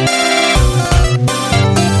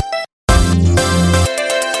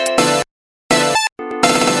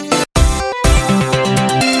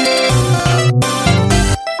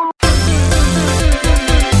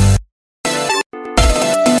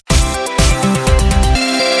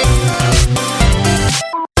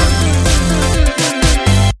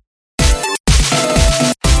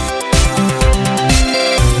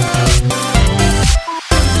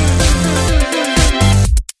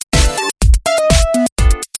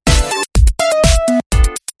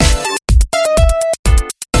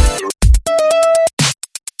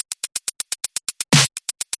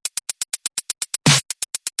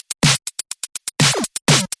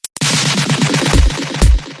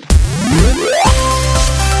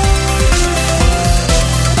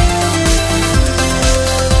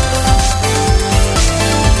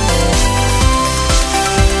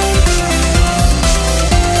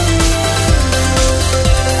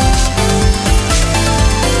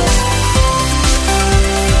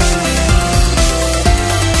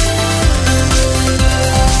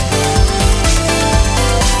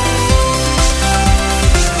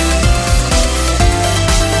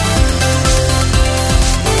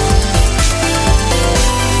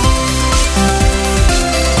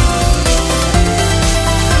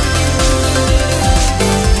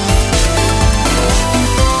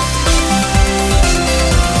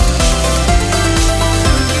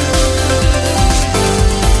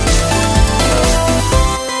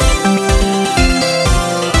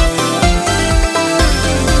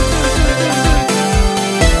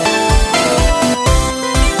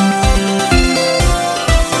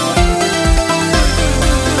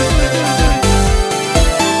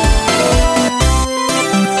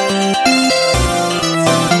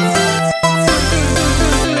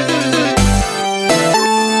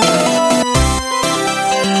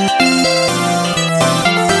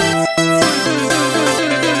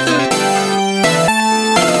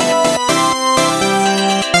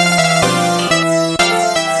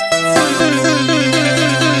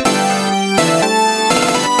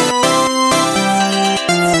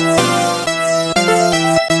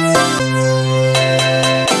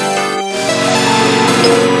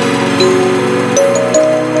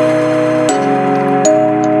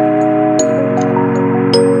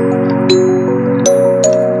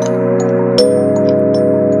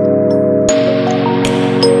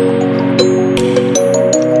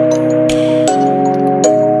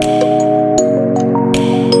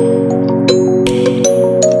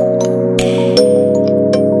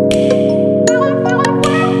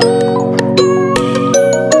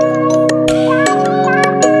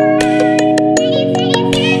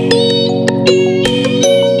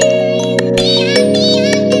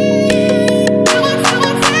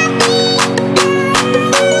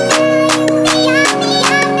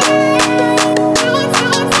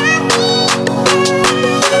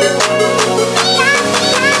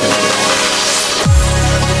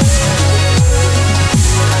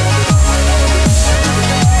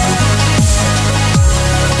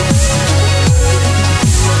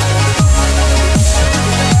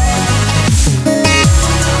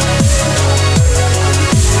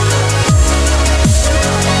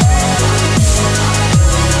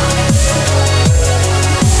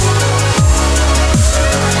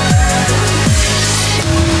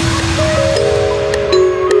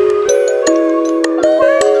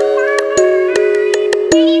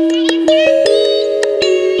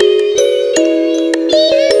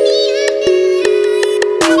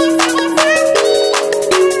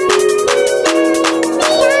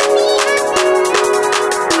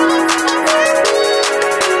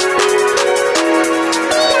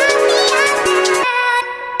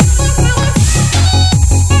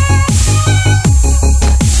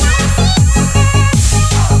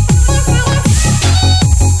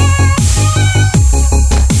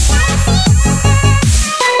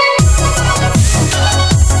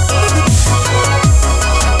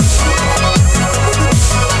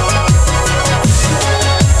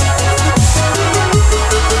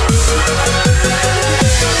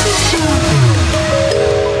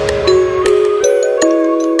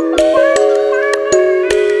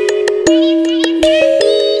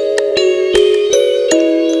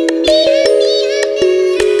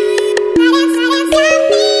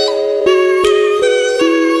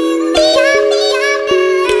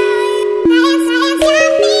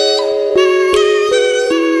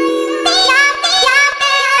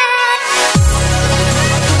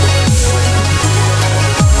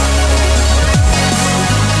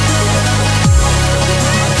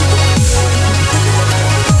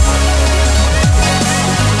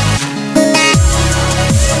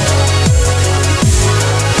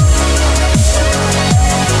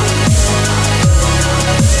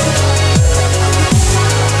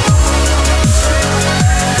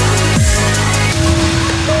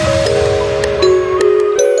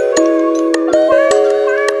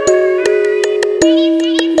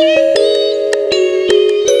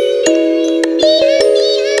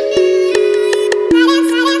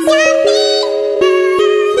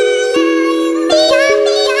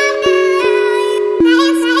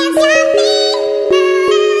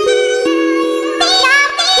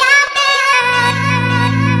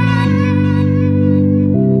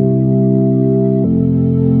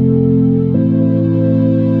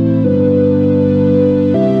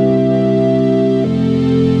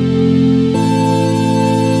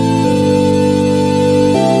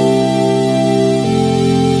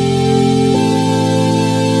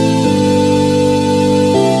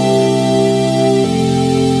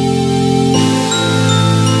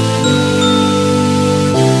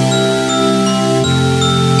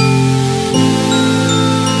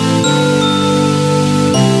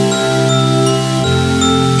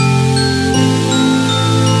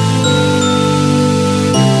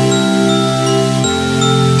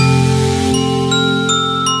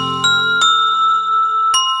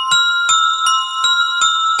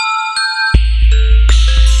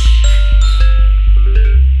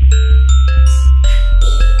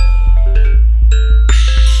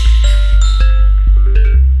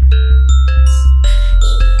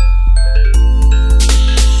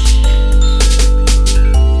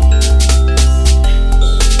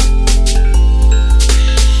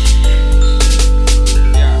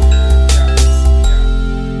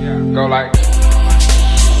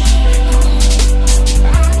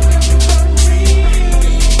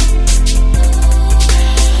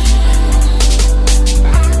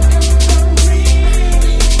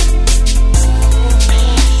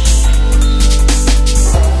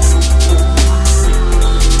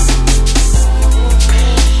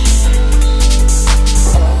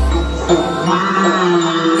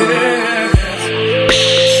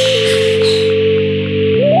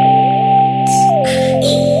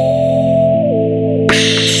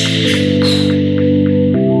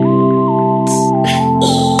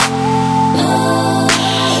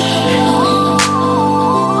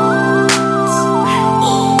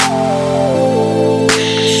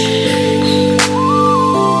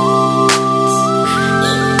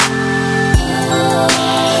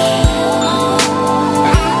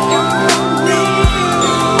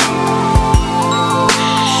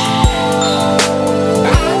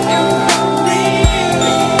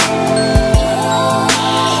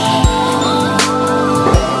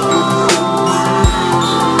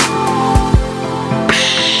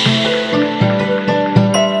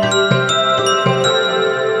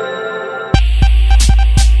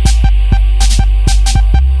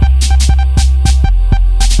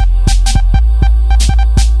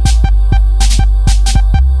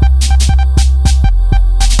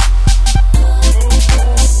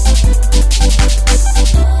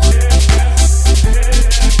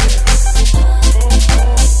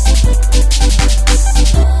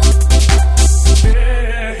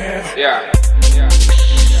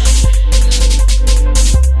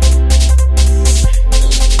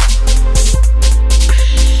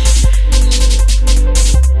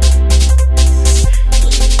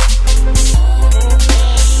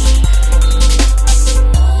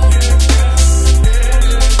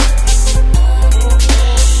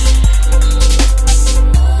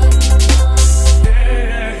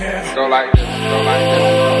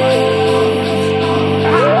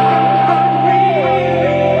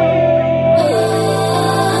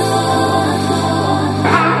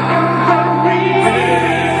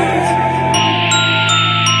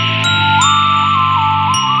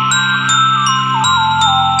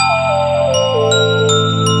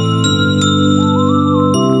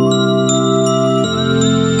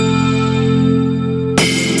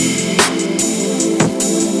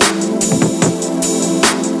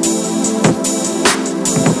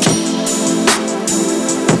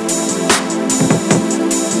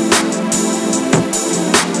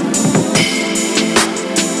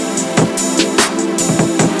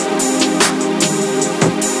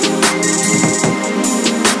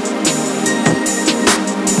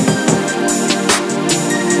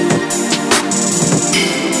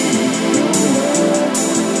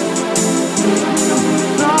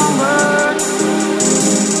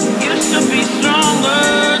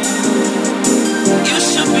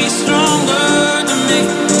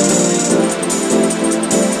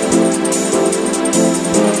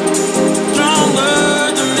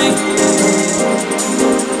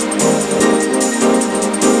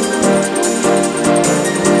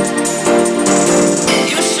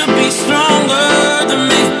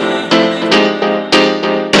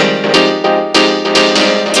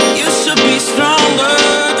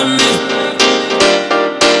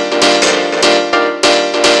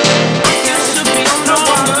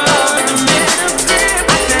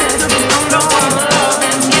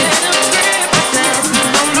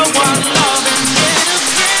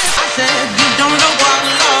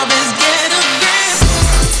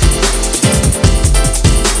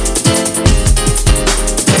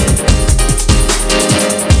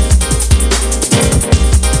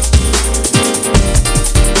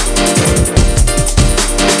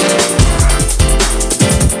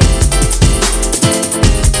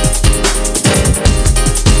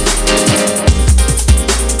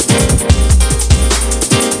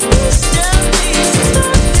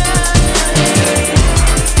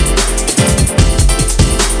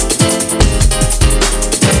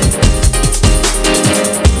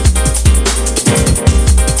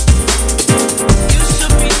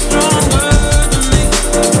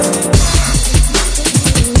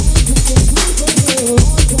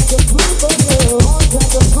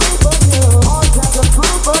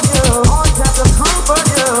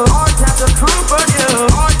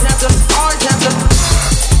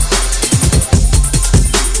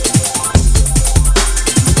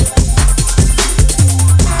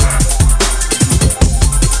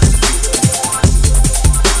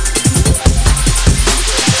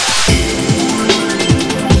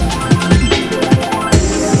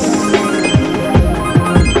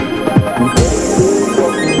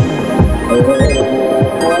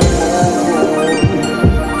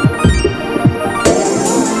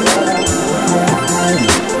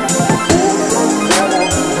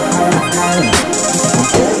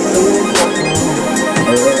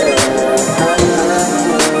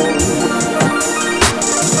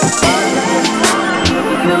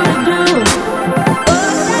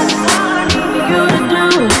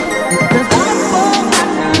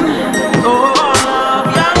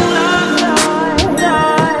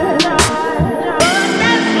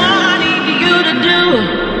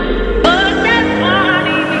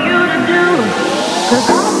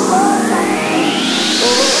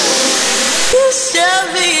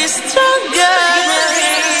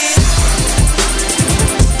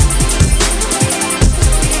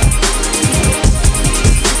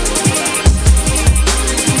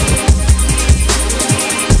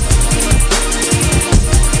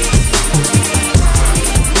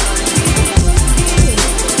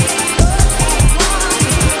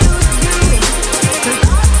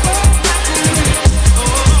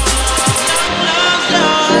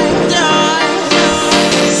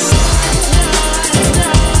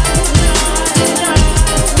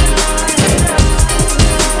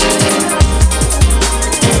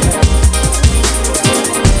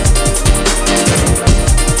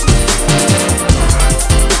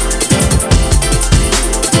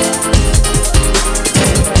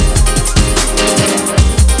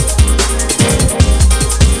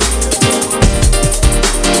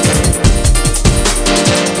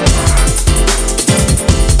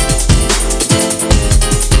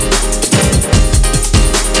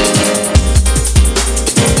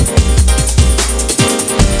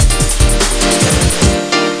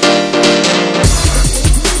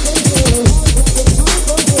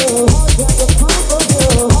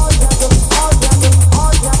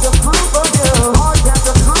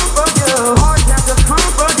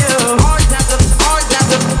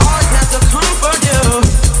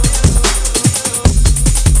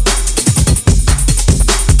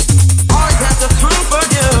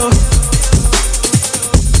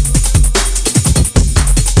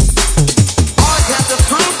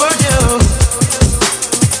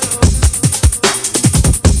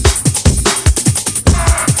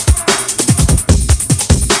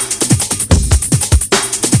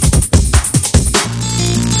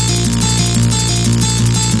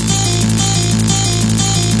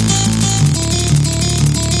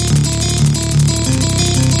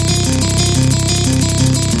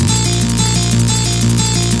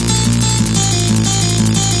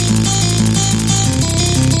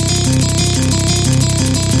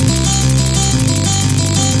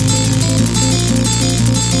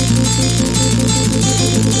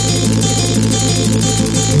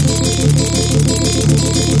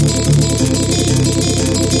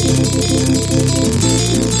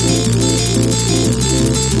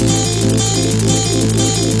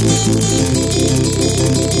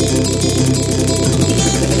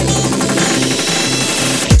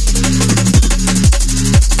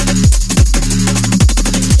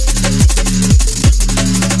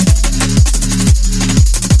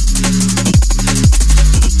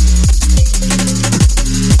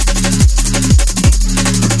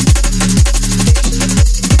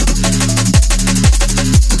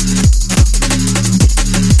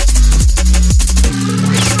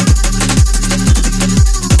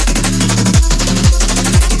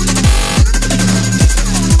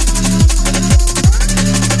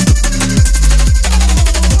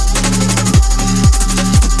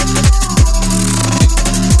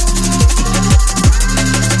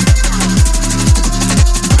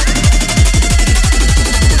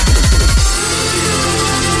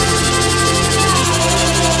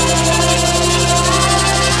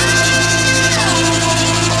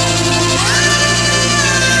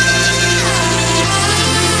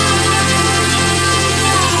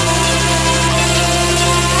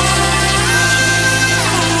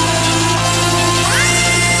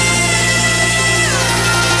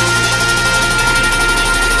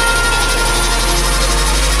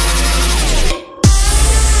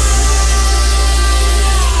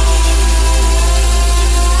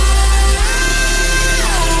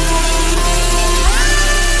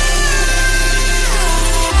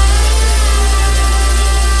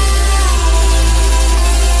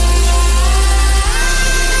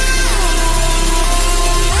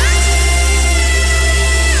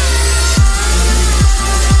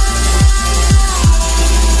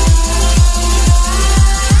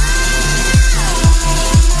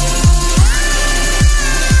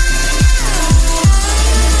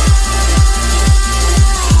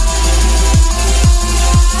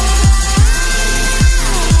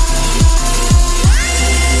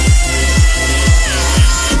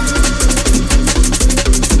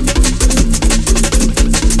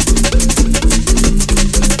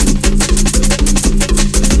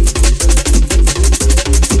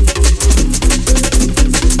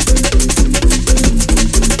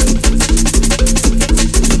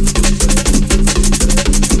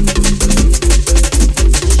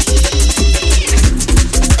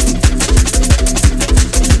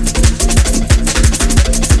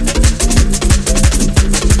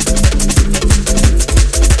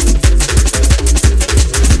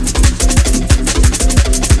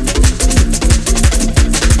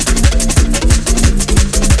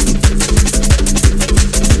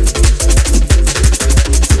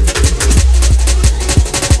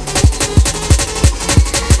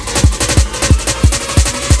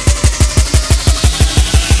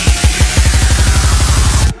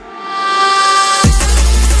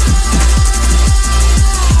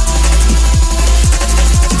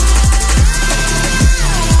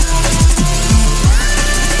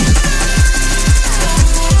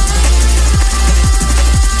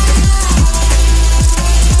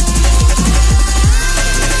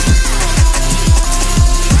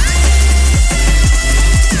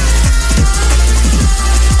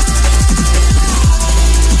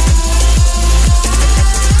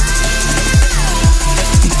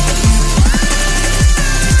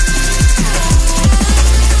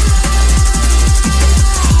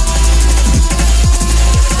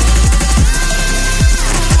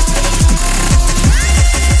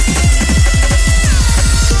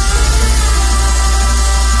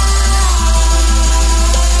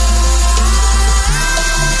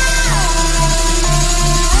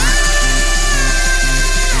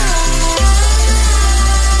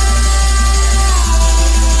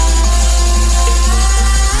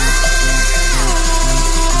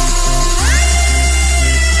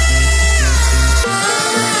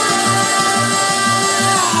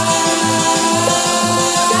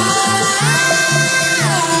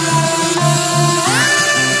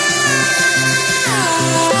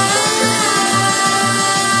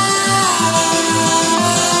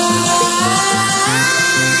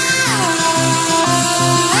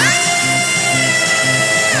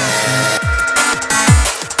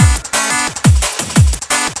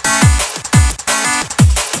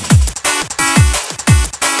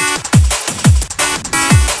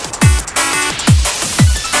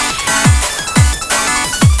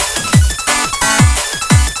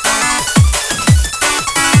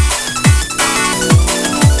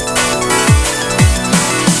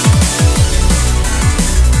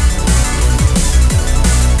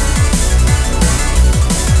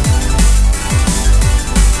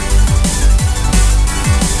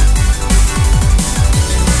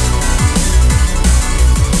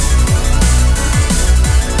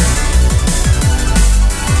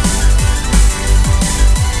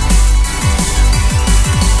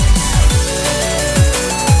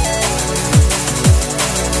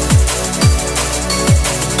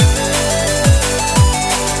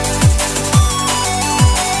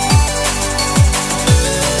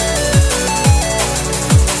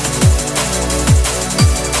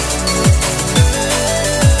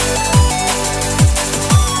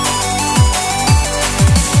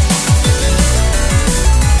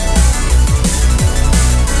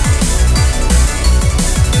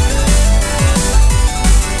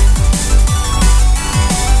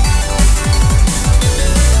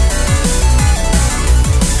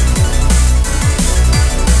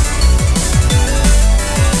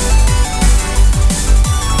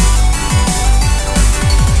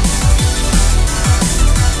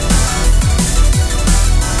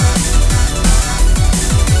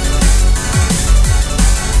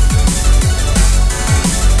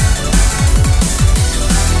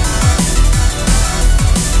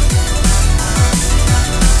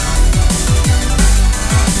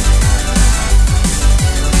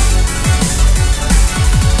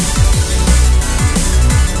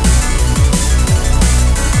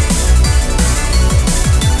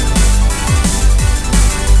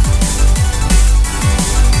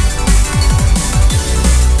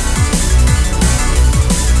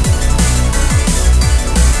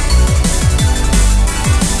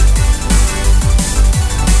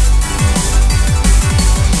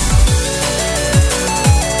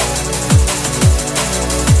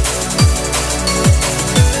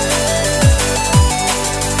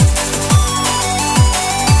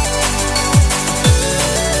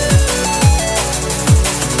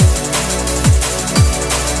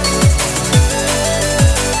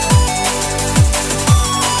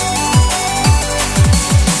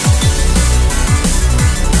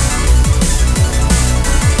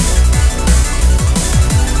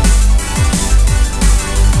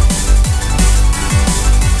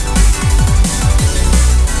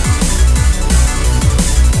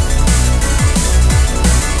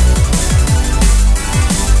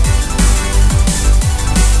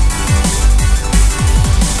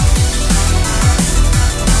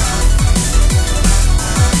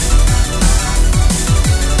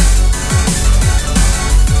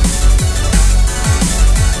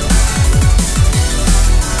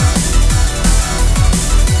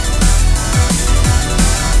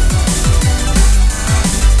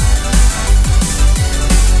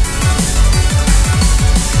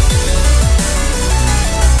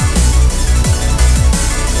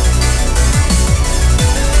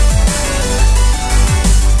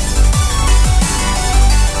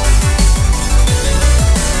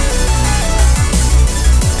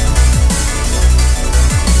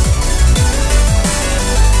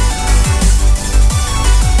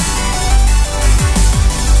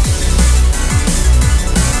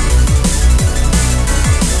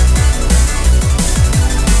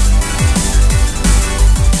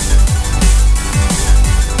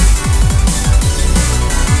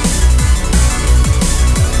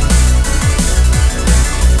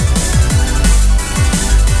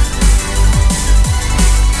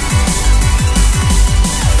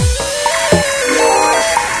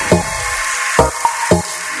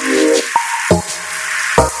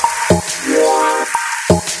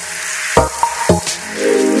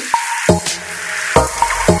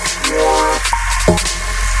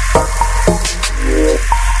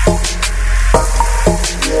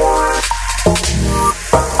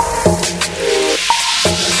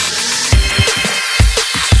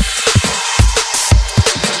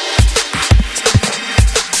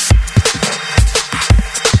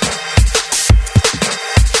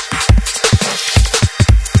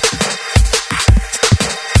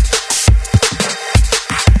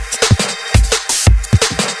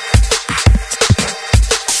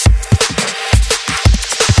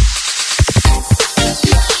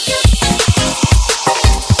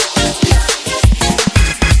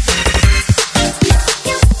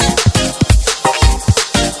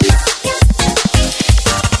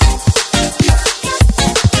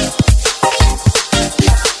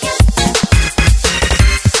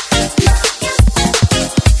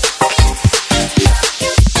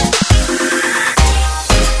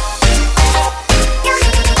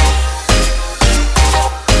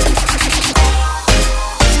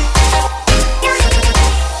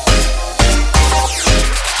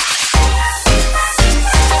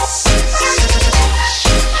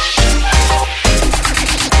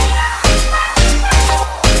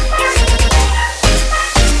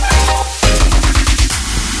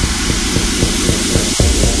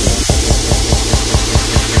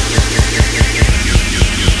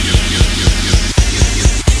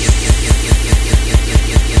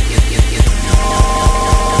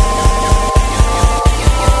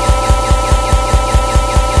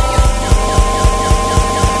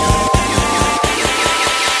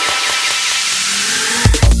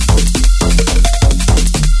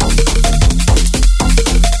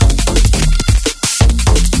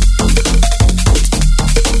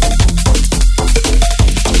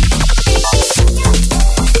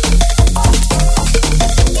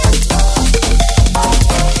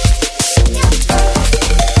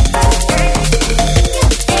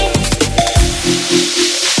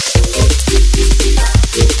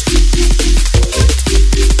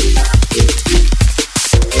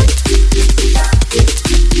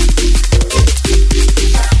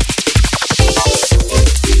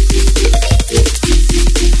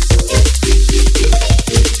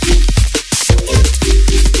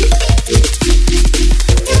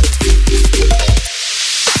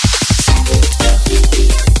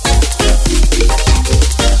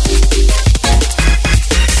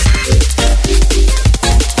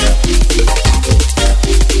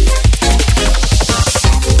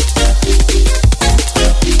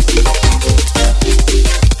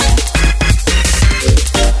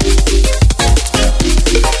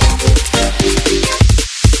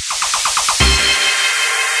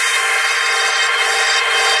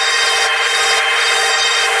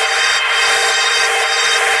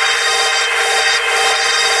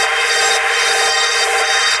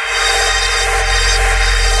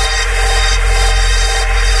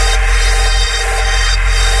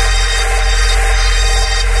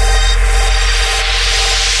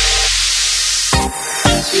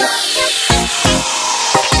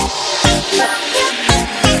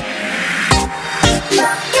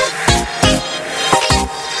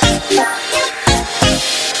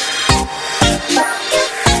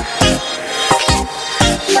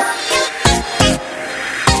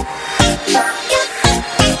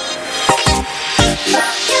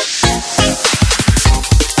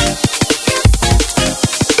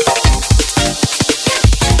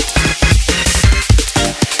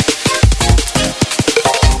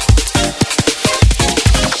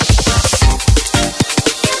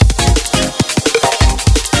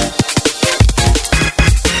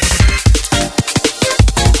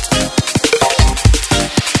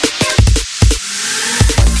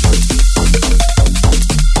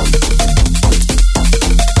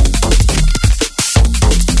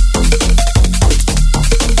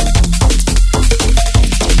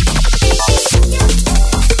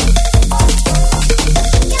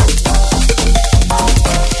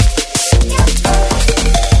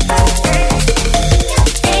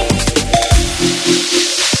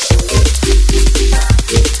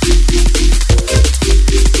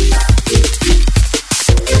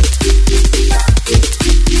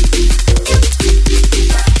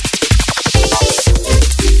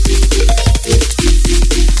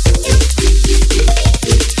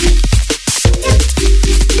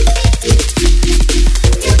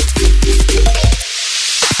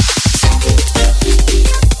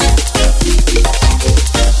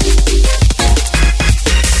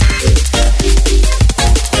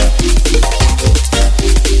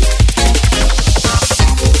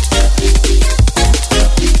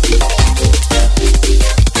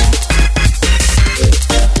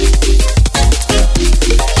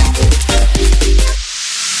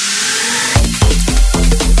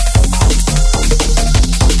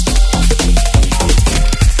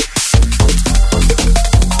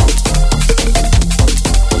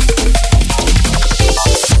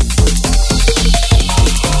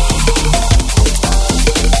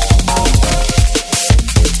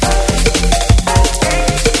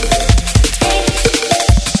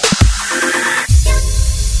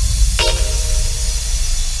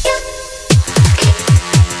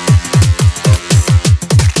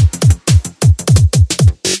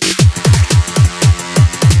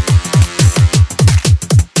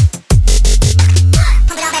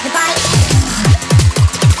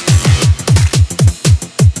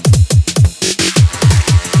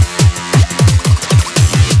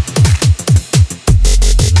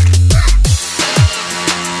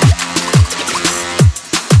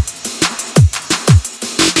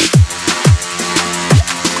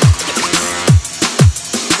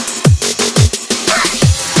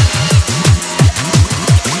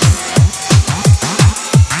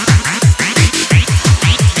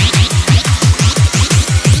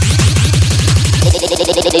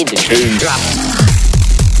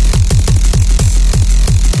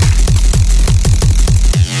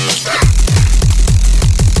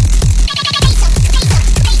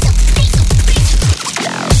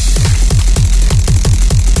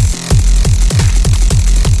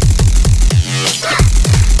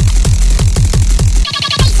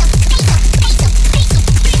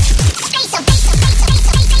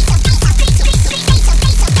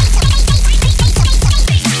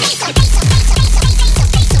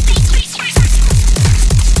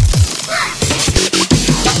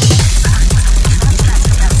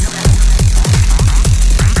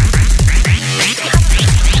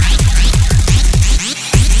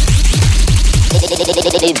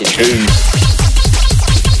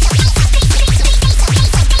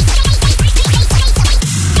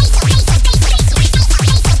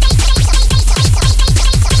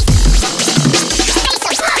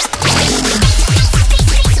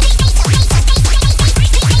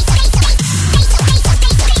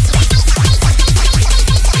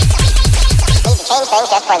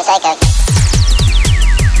 Just for the sake of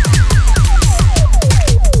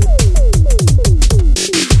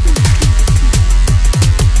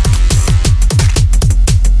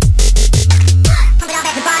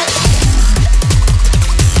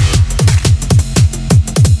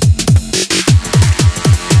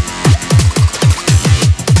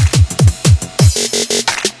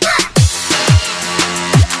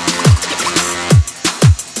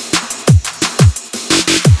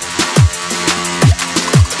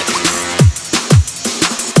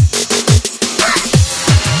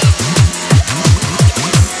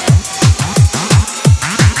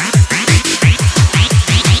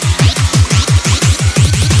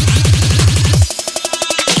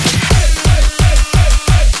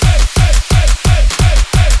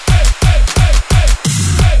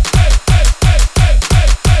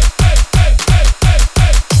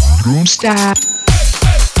Stop.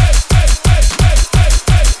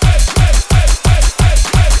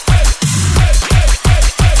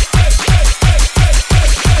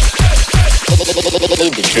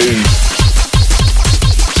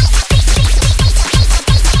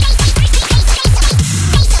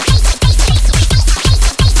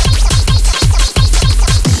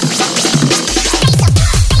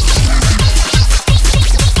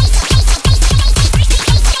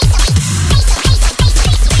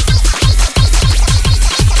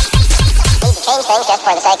 just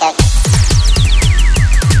for the sake of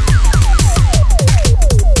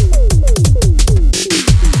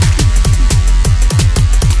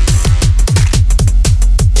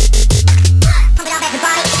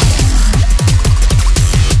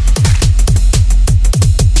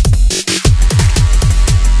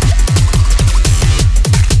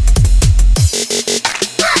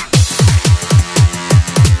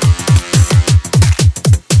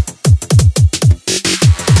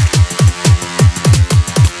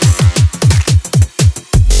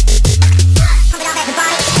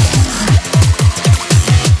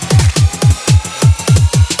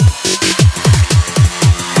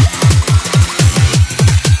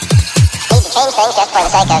just for the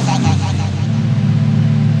sake of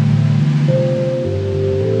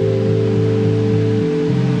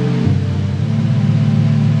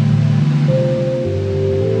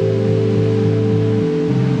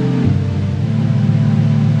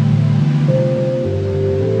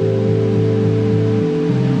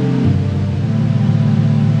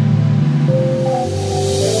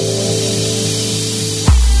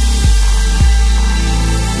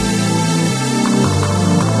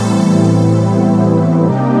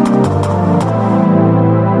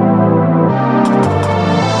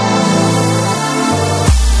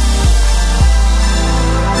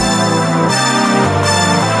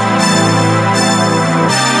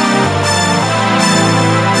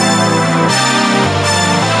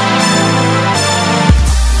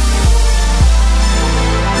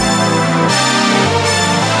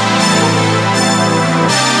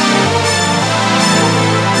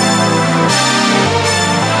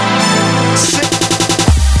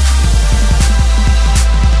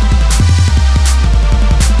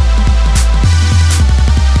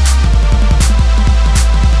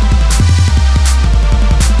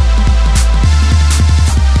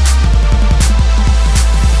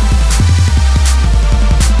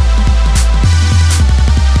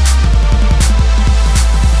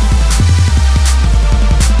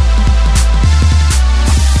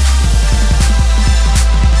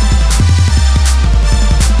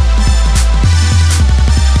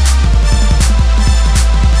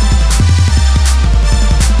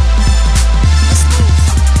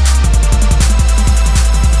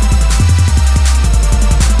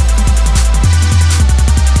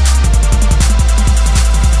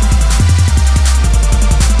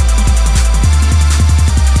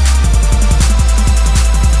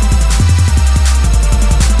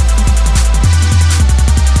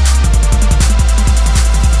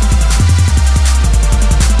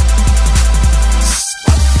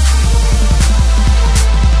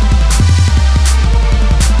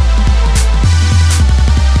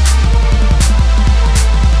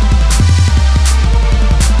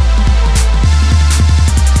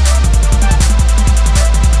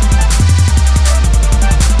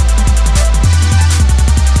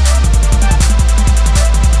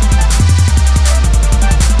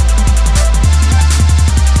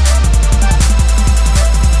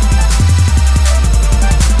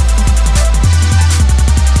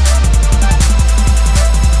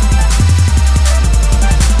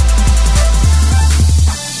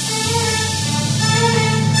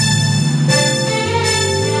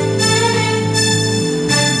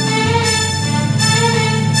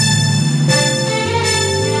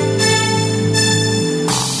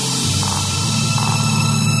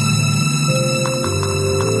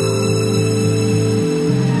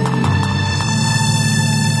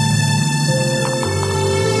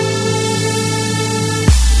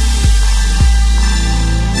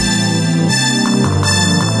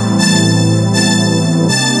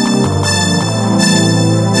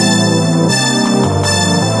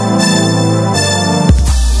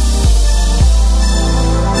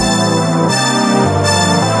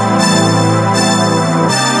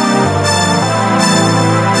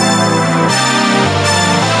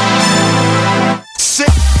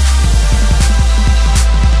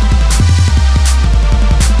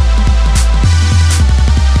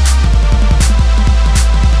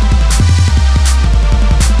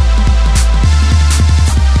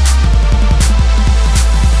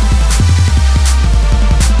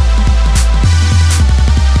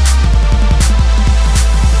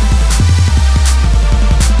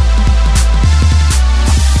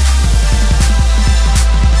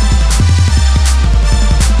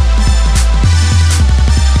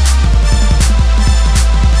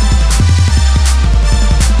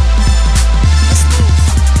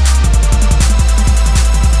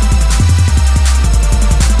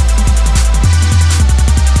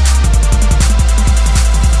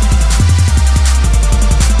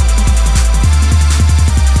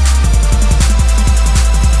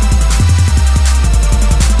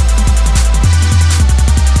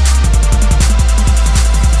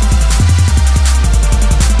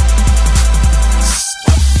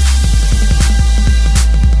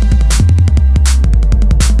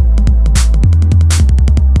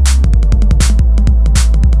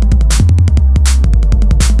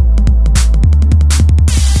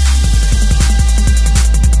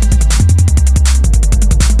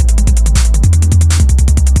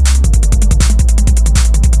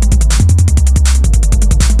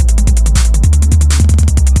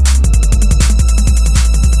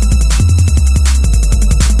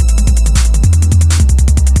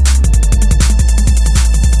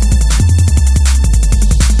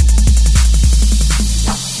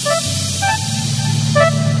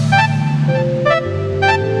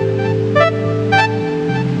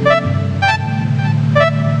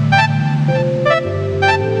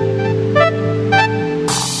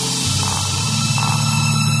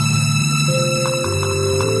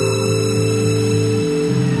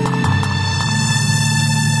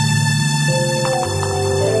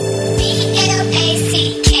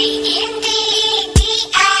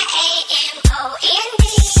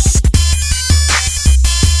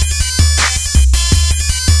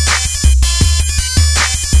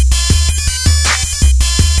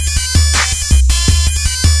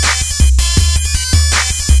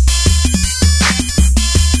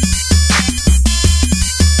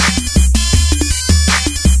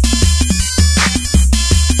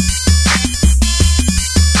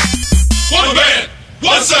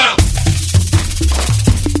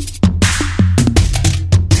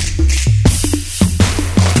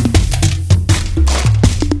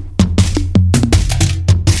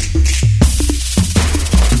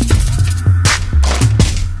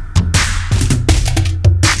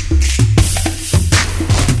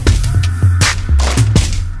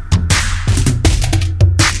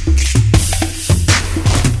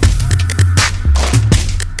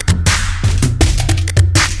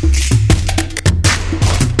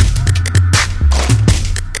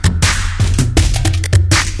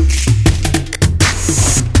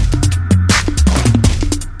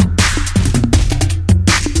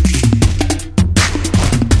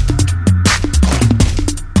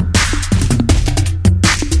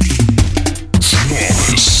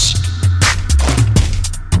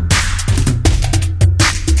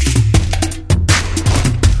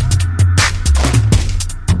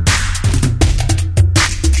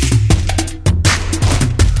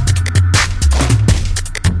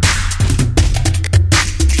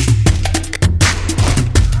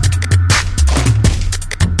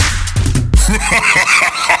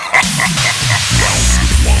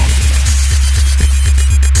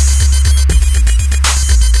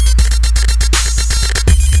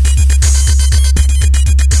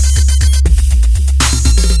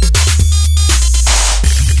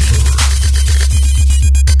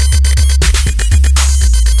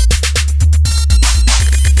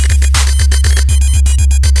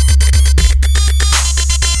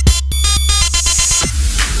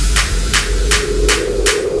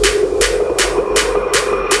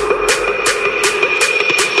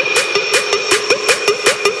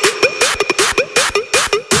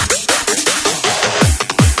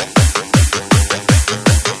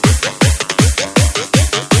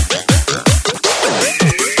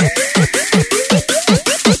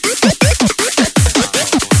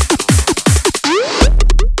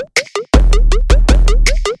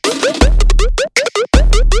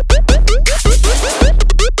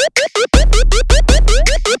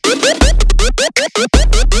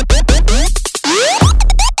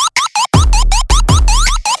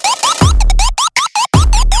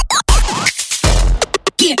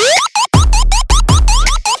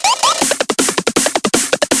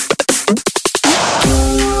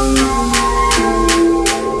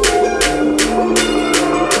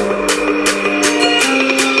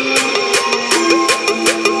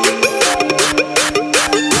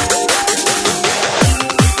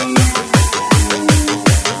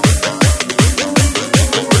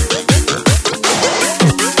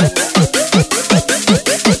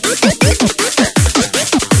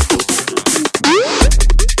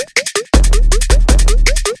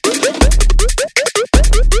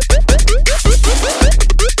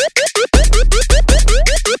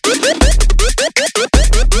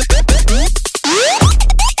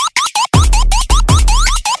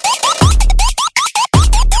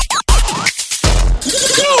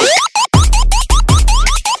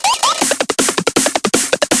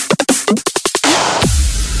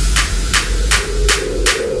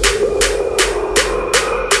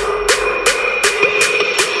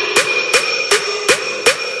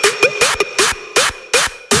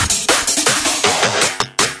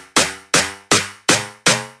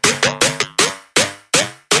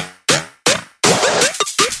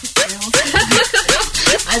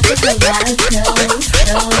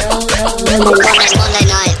Monday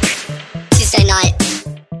night, Tuesday night,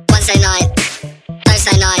 Wednesday night,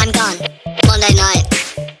 Thursday night, I'm gone. Monday night,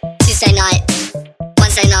 Tuesday night,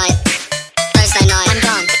 Wednesday night, Thursday night, I'm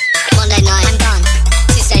gone. Monday night, I'm gone.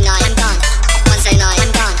 Tuesday night, I'm gone. Wednesday night,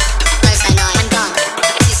 I'm gone. Thursday night, I'm gone.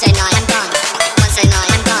 Tuesday night, I'm gone. Wednesday night,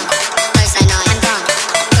 I'm gone. Thursday night, I'm gone.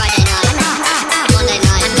 Friday night, I'm gone. Monday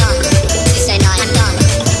night, I'm gone. Tuesday night, I'm gone.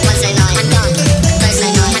 Wednesday night, I'm gone.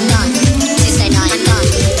 Thursday night, I'm gone. Tuesday night, I'm gone.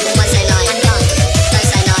 Wednesday night, I'm gone.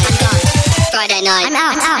 Thursday night, I'm gone. Friday night, I'm out.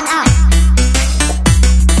 Wednesday night, I'm gone.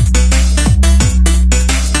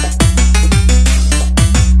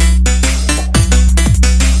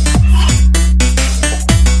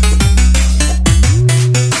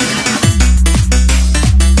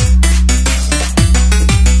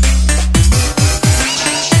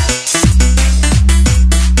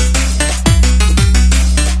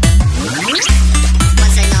 Thursday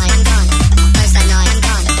night, I'm gone.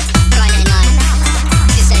 Friday night,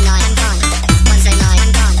 Tuesday night, I'm gone. Wednesday night,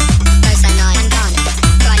 I'm gone. Thursday night, I'm gone.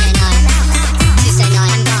 Friday night, Tuesday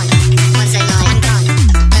night, I'm gone. Wednesday night, I'm gone.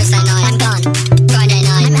 Thursday night, I'm gone. Friday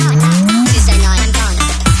night, Tuesday night, I'm gone.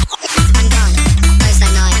 I'm gone.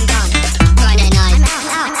 Thursday night, I'm gone. Friday night.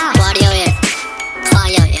 월요일,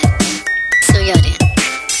 화요일, 수요일,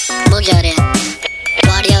 목요일.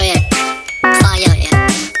 월요일, 화요일,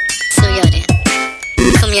 수요일,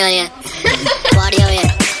 금요일. 월요일,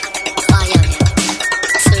 화요일,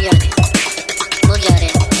 수요일, 목요일.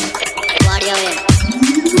 월요일,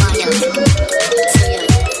 화요일, 수요일,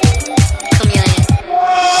 금요일.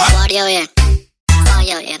 월요일,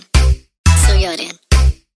 화요일, 수요일,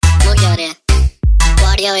 목요일.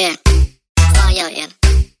 월요일, 화요일,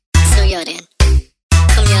 수요일,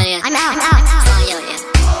 금요일. I'm out. 화요일,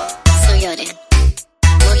 수요일,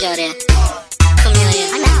 목요일, 금요일.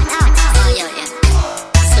 I'm out. 화요일,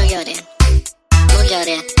 수요일, 목요일,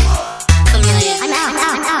 금요일. I'm out.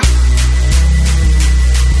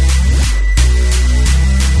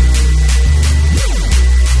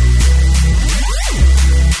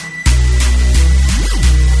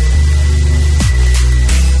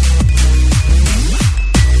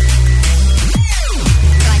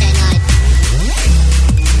 Friday night.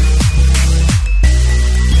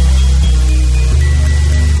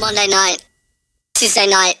 Monday night, Tuesday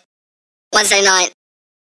night, Wednesday night,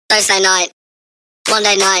 Thursday night.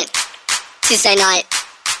 Monday night, Tuesday night,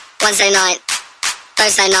 Wednesday night,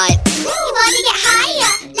 Thursday night. your body get higher.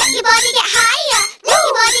 Let your body get higher. Let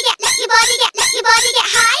your body get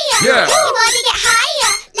higher. Yeah. Let your body get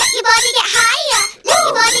higher. Let your body get higher. Let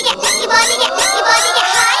your body get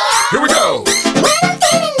higher. Here we go. When I'm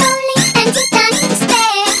feeling lonely and deep down in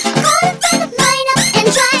despair, call a friend of mine up and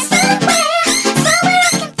try somewhere. Somewhere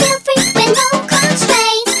I can feel free with no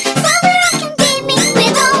constraints. Somewhere I can be me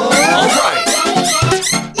with all my Alright.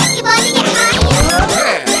 Let your body get higher.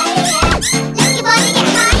 Yeah. Let your body get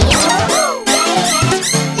higher.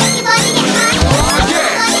 Let your body get higher. Oh,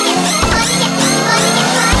 yeah.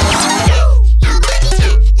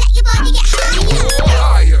 Let your body get higher.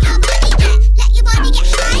 Higher. Let your body get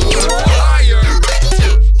higher. Higher.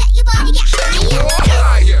 Let your body get higher.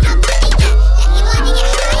 Higher.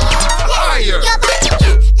 Higher. Higher. Let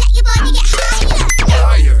your body get higher.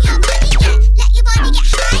 Higher. Let your body get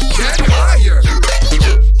higher. Get higher.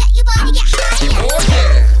 Let your body get higher. Oh,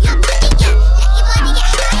 yeah. Let your body get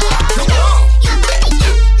higher. Come on. Let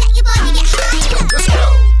your body get higher. Let's go.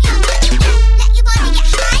 Let your body get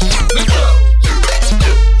higher. Let's go.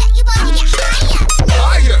 Let your body get higher.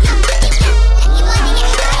 Higher. Let your body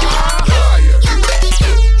get higher. Higher.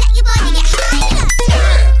 Let your body get higher.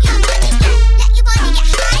 Yeah. Let your body get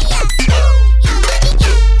higher. Let your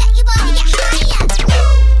body get higher. Let your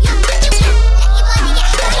body get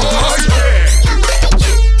higher. Oh, yeah. Let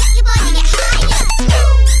your body get higher.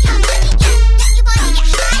 Let your body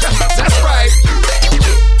get higher. That's right. Let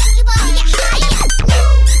your body get higher.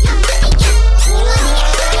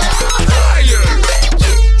 Higher.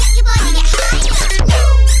 Let your body get higher. Let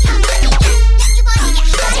your body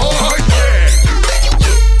get higher. Oh, yeah. Let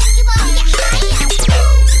your body get higher.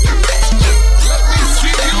 Let me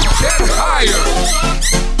see you get higher.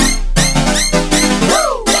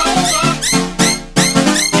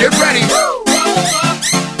 Get ready.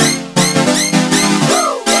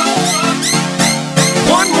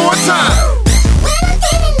 One more time. When I'm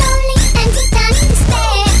feeling lonely and deep down in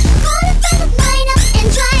despair, call a friend of mine up and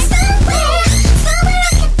try somewhere. Somewhere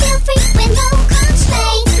I can feel free with no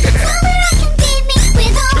constraints. Somewhere I can be me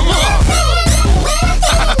with all Come my on. friends. When I'm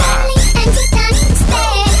feeling lonely and deep down in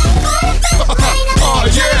despair, call a friend of mine up Oh,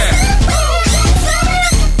 and try yeah. somewhere. Somewhere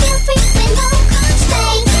I can feel free with no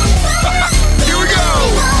constraints. Somewhere I can Here we go.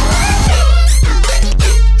 be with all my friends.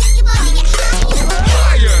 Let your body get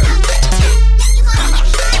higher. Higher. Let your body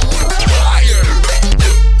get higher. Higher.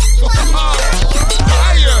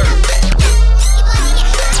 Higher.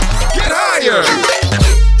 Get higher.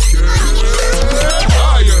 Get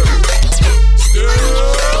higher. Still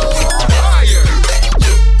higher.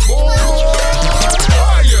 More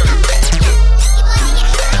higher.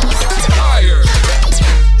 Higher.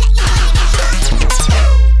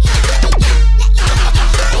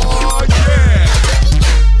 Oh, yeah.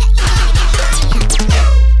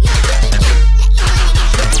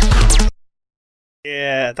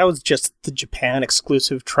 Yeah, that was just the Japan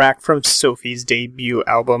exclusive track from Sophie's debut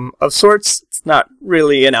album of sorts. It's not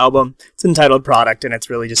really an album, it's entitled Product, and it's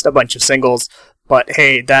really just a bunch of singles. But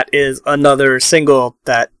hey, that is another single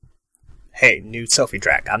that, hey, new Sophie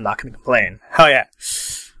track, I'm not gonna complain. Hell yeah.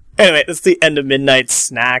 Anyway, that's the end of Midnight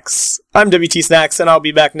Snacks. I'm WT Snacks, and I'll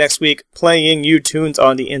be back next week playing you tunes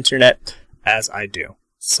on the internet as I do.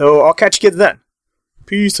 So I'll catch you kids then.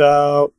 Peace out.